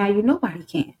can't have you, nobody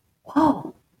can.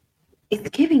 Whoa. It's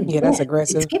giving death. That's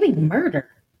aggressive. It's giving murder.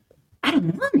 I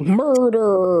don't want it.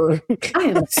 Murder. I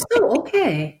am so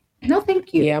okay. No,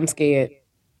 thank you. Yeah, I'm scared.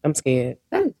 I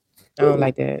don't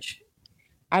like that.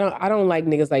 I don't like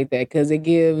niggas like that because it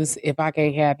gives, if I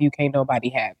can't have you, can't nobody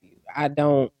have you. I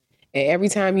don't. And every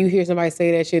time you hear somebody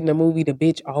say that shit in the movie, the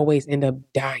bitch always end up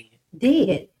dying.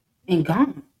 Dead and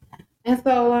gone. And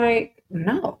so, like,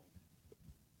 no.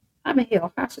 I've been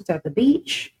held hostage at the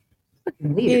beach.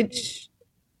 Fucking weird. Bitch.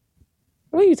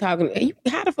 What are you talking?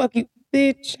 How the fuck you,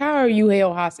 bitch? How are you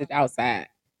held hostage outside,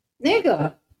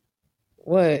 nigga?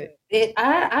 What?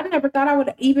 I never thought I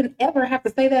would even ever have to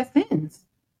say that sentence.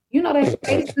 You know that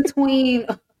space between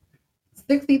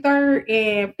 63rd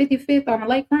and 55th on the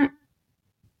lakefront.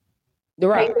 The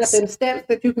rocks. You got them steps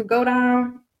that you can go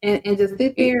down and just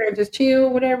sit there and just chill,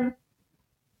 whatever.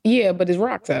 Yeah, but there's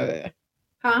rocks out there.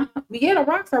 Huh? Yeah, the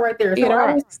rocks are right there. So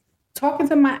I was talking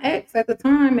to my ex at the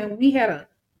time, and we had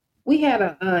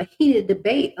a heated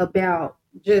debate about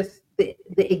just the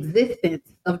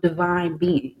existence of divine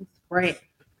beings, right?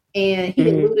 And he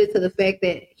alluded to the fact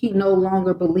that he no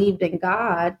longer believed in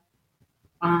God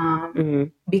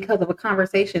because of a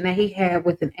conversation that he had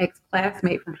with an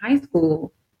ex-classmate from high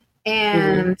school.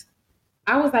 And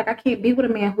I was like, I can't be with a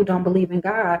man who don't believe in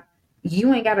God.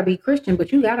 You ain't got to be Christian,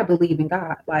 but you got to believe in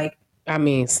God. Like, I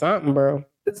mean, something, bro.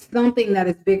 Something that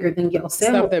is bigger than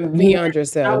yourself. Something beyond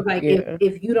yourself. I was like,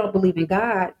 if you don't believe in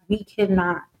God, we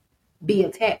cannot be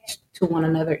attached to one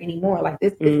another anymore. Like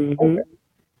this is over.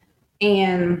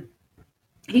 And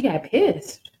he got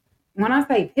pissed. When I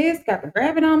say pissed, got to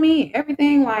grabbing on me,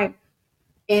 everything like,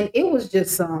 and it was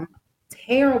just some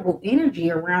terrible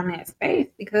energy around that space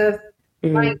because,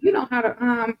 like, you know how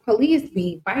the police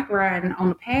be bike riding on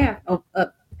the path up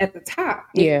at the top.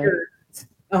 If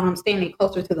you're standing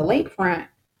closer to the lakefront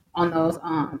on those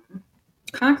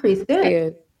concrete steps. Yeah.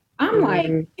 I'm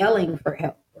like yelling for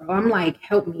help, bro. I'm like,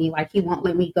 help me. Like, he won't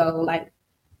let me go. Like,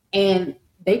 and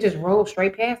they just rolled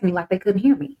straight past me like they couldn't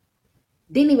hear me.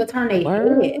 Didn't even turn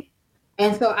their head.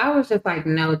 And so I was just like,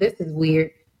 no, this is weird.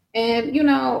 And, you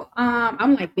know,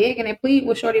 I'm like begging and pleading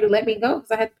with Shorty to let me go because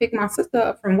I had to pick my sister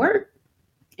up from work.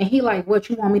 And he like, what,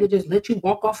 you want me to just let you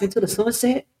walk off into the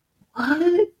sunset?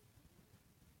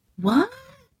 What?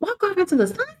 Walk off into the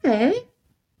sunset?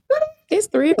 It's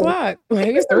 3 o'clock. Like,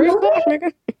 it's 3 o'clock,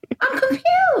 nigga. I'm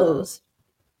confused.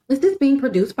 Is this being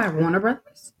produced by Warner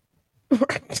Brothers?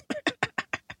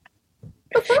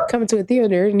 Coming to a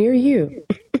theater near you.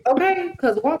 Okay,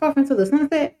 because walk off into the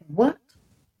sunset. What?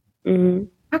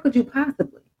 How could you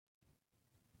possibly?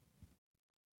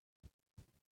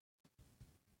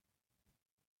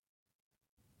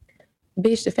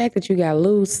 Bitch, the fact that you got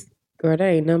loose, girl, that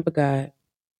ain't nothing but God.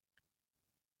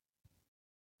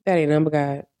 That ain't nothing but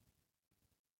God.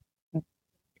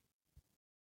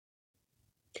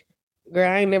 Girl,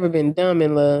 I ain't never been dumb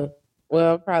in love.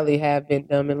 Well, I probably have been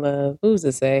dumb in love. Who's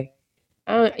to say?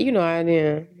 You know, I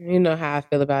didn't. You know how I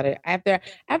feel about it. After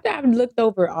I've looked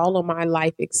over all of my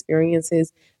life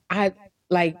experiences, I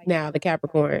like now the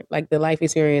Capricorn, like the life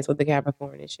experience with the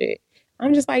Capricorn and shit.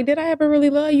 I'm just like, did I ever really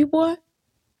love you, boy?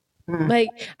 Like,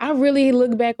 I really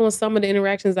look back on some of the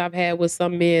interactions I've had with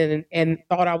some men and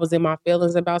thought I was in my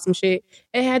feelings about some shit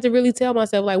and had to really tell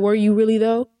myself, like, were you really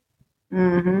though?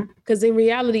 Because in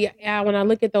reality, when I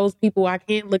look at those people, I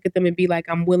can't look at them and be like,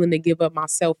 I'm willing to give up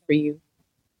myself for you.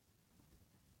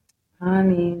 I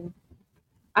mean,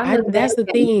 that's the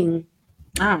thing.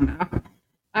 I don't know.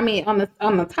 I mean, on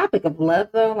the topic of love,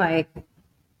 though, like,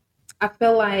 I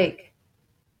feel like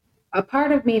a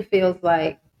part of me feels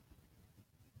like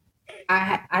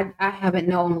I haven't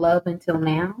known love until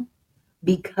now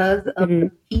because of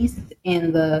the peace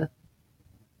and the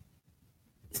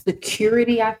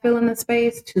security I feel in the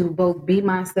space to both be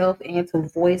myself and to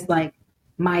voice like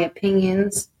my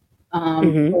opinions,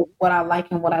 what I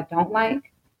like and what I don't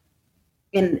like.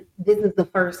 And this is the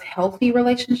first healthy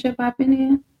relationship I've been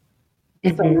in.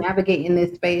 And so navigating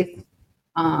this space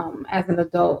as an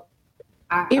adult,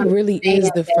 it really is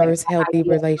the first healthy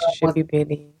relationship you've been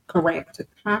in. Correct.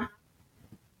 Huh?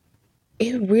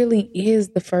 It really is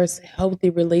the first healthy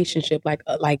relationship, like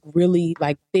really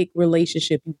like thick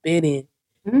relationship you've been in.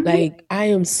 Like, I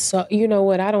am so, you know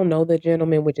what? I don't know the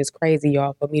gentleman, which is crazy,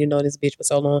 y'all, for me to know this bitch for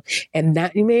so long. And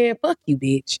not, man, fuck you,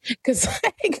 bitch. Because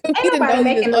ain't nobody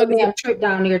making no damn trip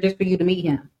down there just for you to meet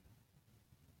him.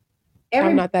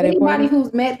 Everybody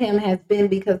who's met him has been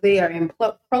because they are in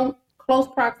close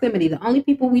proximity. The only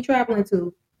people we traveling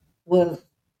to was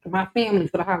my family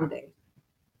for the holidays.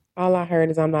 All I heard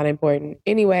is I'm not important.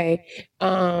 Anyway,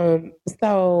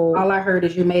 so all I heard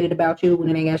is you made it about you when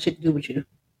it ain't got shit to do with you.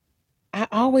 I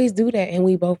always do that, and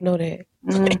we both know that.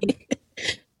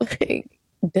 Like,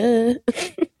 duh.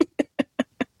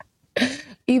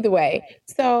 Either way.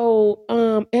 So,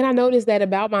 and I noticed that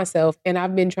about myself, and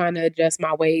I've been trying to adjust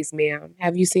my ways, ma'am.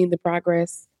 Have you seen the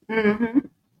progress? I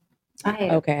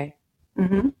have. Okay.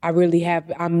 I really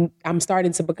have. I'm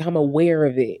starting to become aware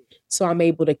of it, so I'm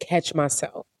able to catch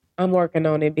myself. I'm working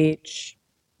on it, bitch.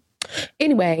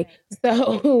 Anyway,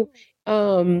 so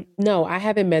no, I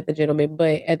haven't met the gentleman,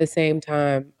 but at the same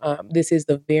time, this is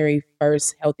the very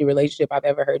first healthy relationship I've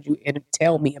ever heard you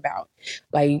tell me about.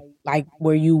 Like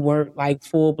where you weren't like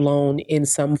full blown in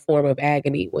some form of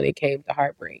agony when it came to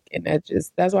heartbreak. And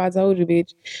that's why I told you,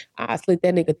 bitch, I slit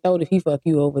that nigga throat if he fuck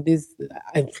you over this.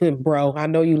 Bro, I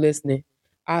know you listening.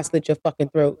 I slit your fucking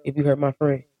throat if you hurt my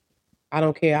friend. I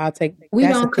don't care. I'll take. We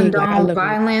don't condone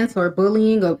violence or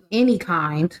bullying of any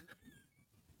kind.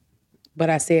 But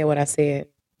I said what I said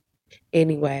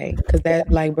anyway, because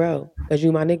that, like, bro, because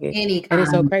you my nigga. And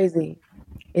it's so crazy.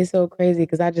 It's so crazy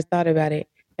because I just thought about it.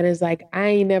 And it's like, I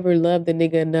ain't never loved the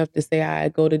nigga enough to say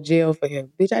I'd go to jail for him.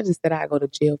 Bitch, I just said I'd go to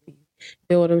jail for you.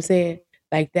 Feel what I'm saying?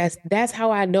 Like that's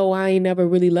how I know I ain't never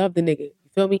really loved a nigga. You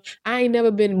feel me? I ain't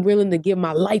never been willing to give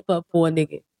my life up for a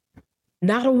nigga.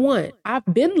 Not a one. I've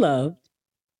been loved.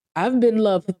 I've been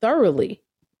loved thoroughly,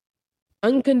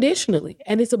 unconditionally.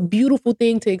 And it's a beautiful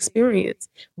thing to experience.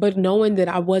 But knowing that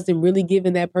I wasn't really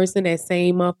giving that person that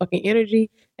same motherfucking energy,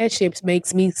 that shit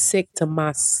makes me sick to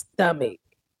my stomach.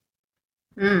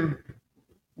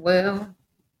 Well.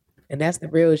 And that's the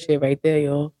real shit right there,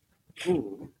 y'all.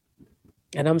 Ooh.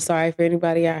 And I'm sorry for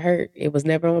anybody I hurt. It was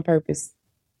never on purpose.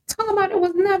 Talking about it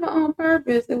was never on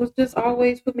purpose. It was just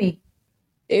always for me.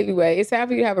 Anyway, it's time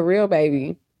for you to have a real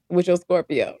baby with your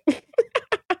Scorpio.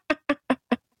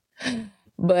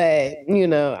 But, you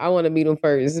know, I want to meet him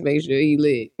first. Make sure he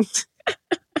lit.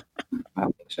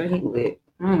 I'll make sure he lit.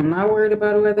 I'm not worried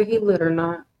about whether he lit or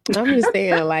not. I'm just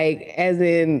saying, like, as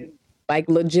in, like,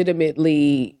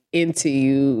 legitimately into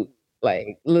you.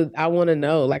 Like, I want to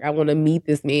know. Like, I want to meet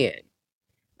this man.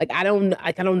 Like, I don't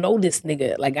know this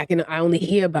nigga. Like, I only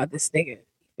hear about this nigga.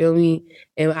 You feel me?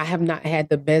 And I have not had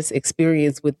the best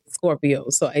experience with Scorpio.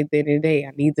 So at the end of the day,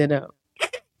 I need to know.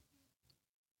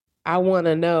 I want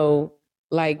to know,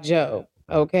 like Joe.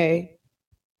 Okay?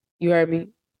 You heard me?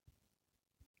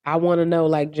 I want to know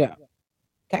like Joe.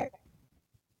 Okay.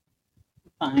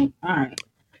 Fine. All right.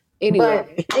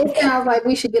 Anyway. But it sounds like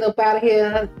we should get up out of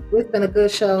here. It's been a good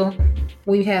show.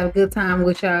 We had a good time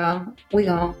with y'all. We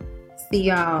gonna see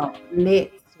y'all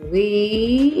next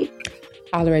week.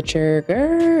 Holler at your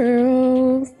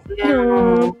girls.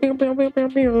 Yeah.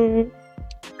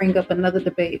 Bring up another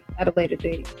debate at a later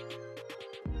date.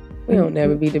 We don't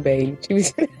never be debating.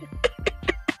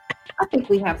 I think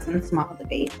we have some small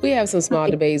debates. We have some small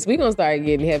debates. We're going to start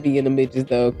getting heavy in the bitches,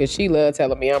 though, because she loves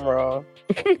telling me I'm wrong.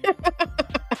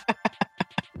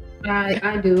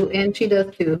 I do, and she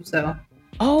does too, so.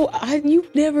 Oh,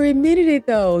 you've never admitted it,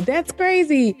 though. That's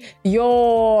crazy.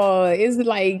 Yo, it's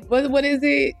like, what is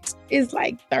it? It's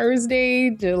like Thursday,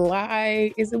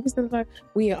 July. What's the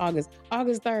we in August.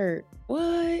 August 3rd.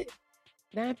 What?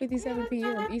 9:57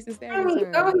 p.m. Eastern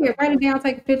Standard Time. Go here, write it down,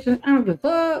 take a picture. I don't give a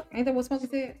fuck. Ain't that what Smokey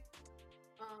said?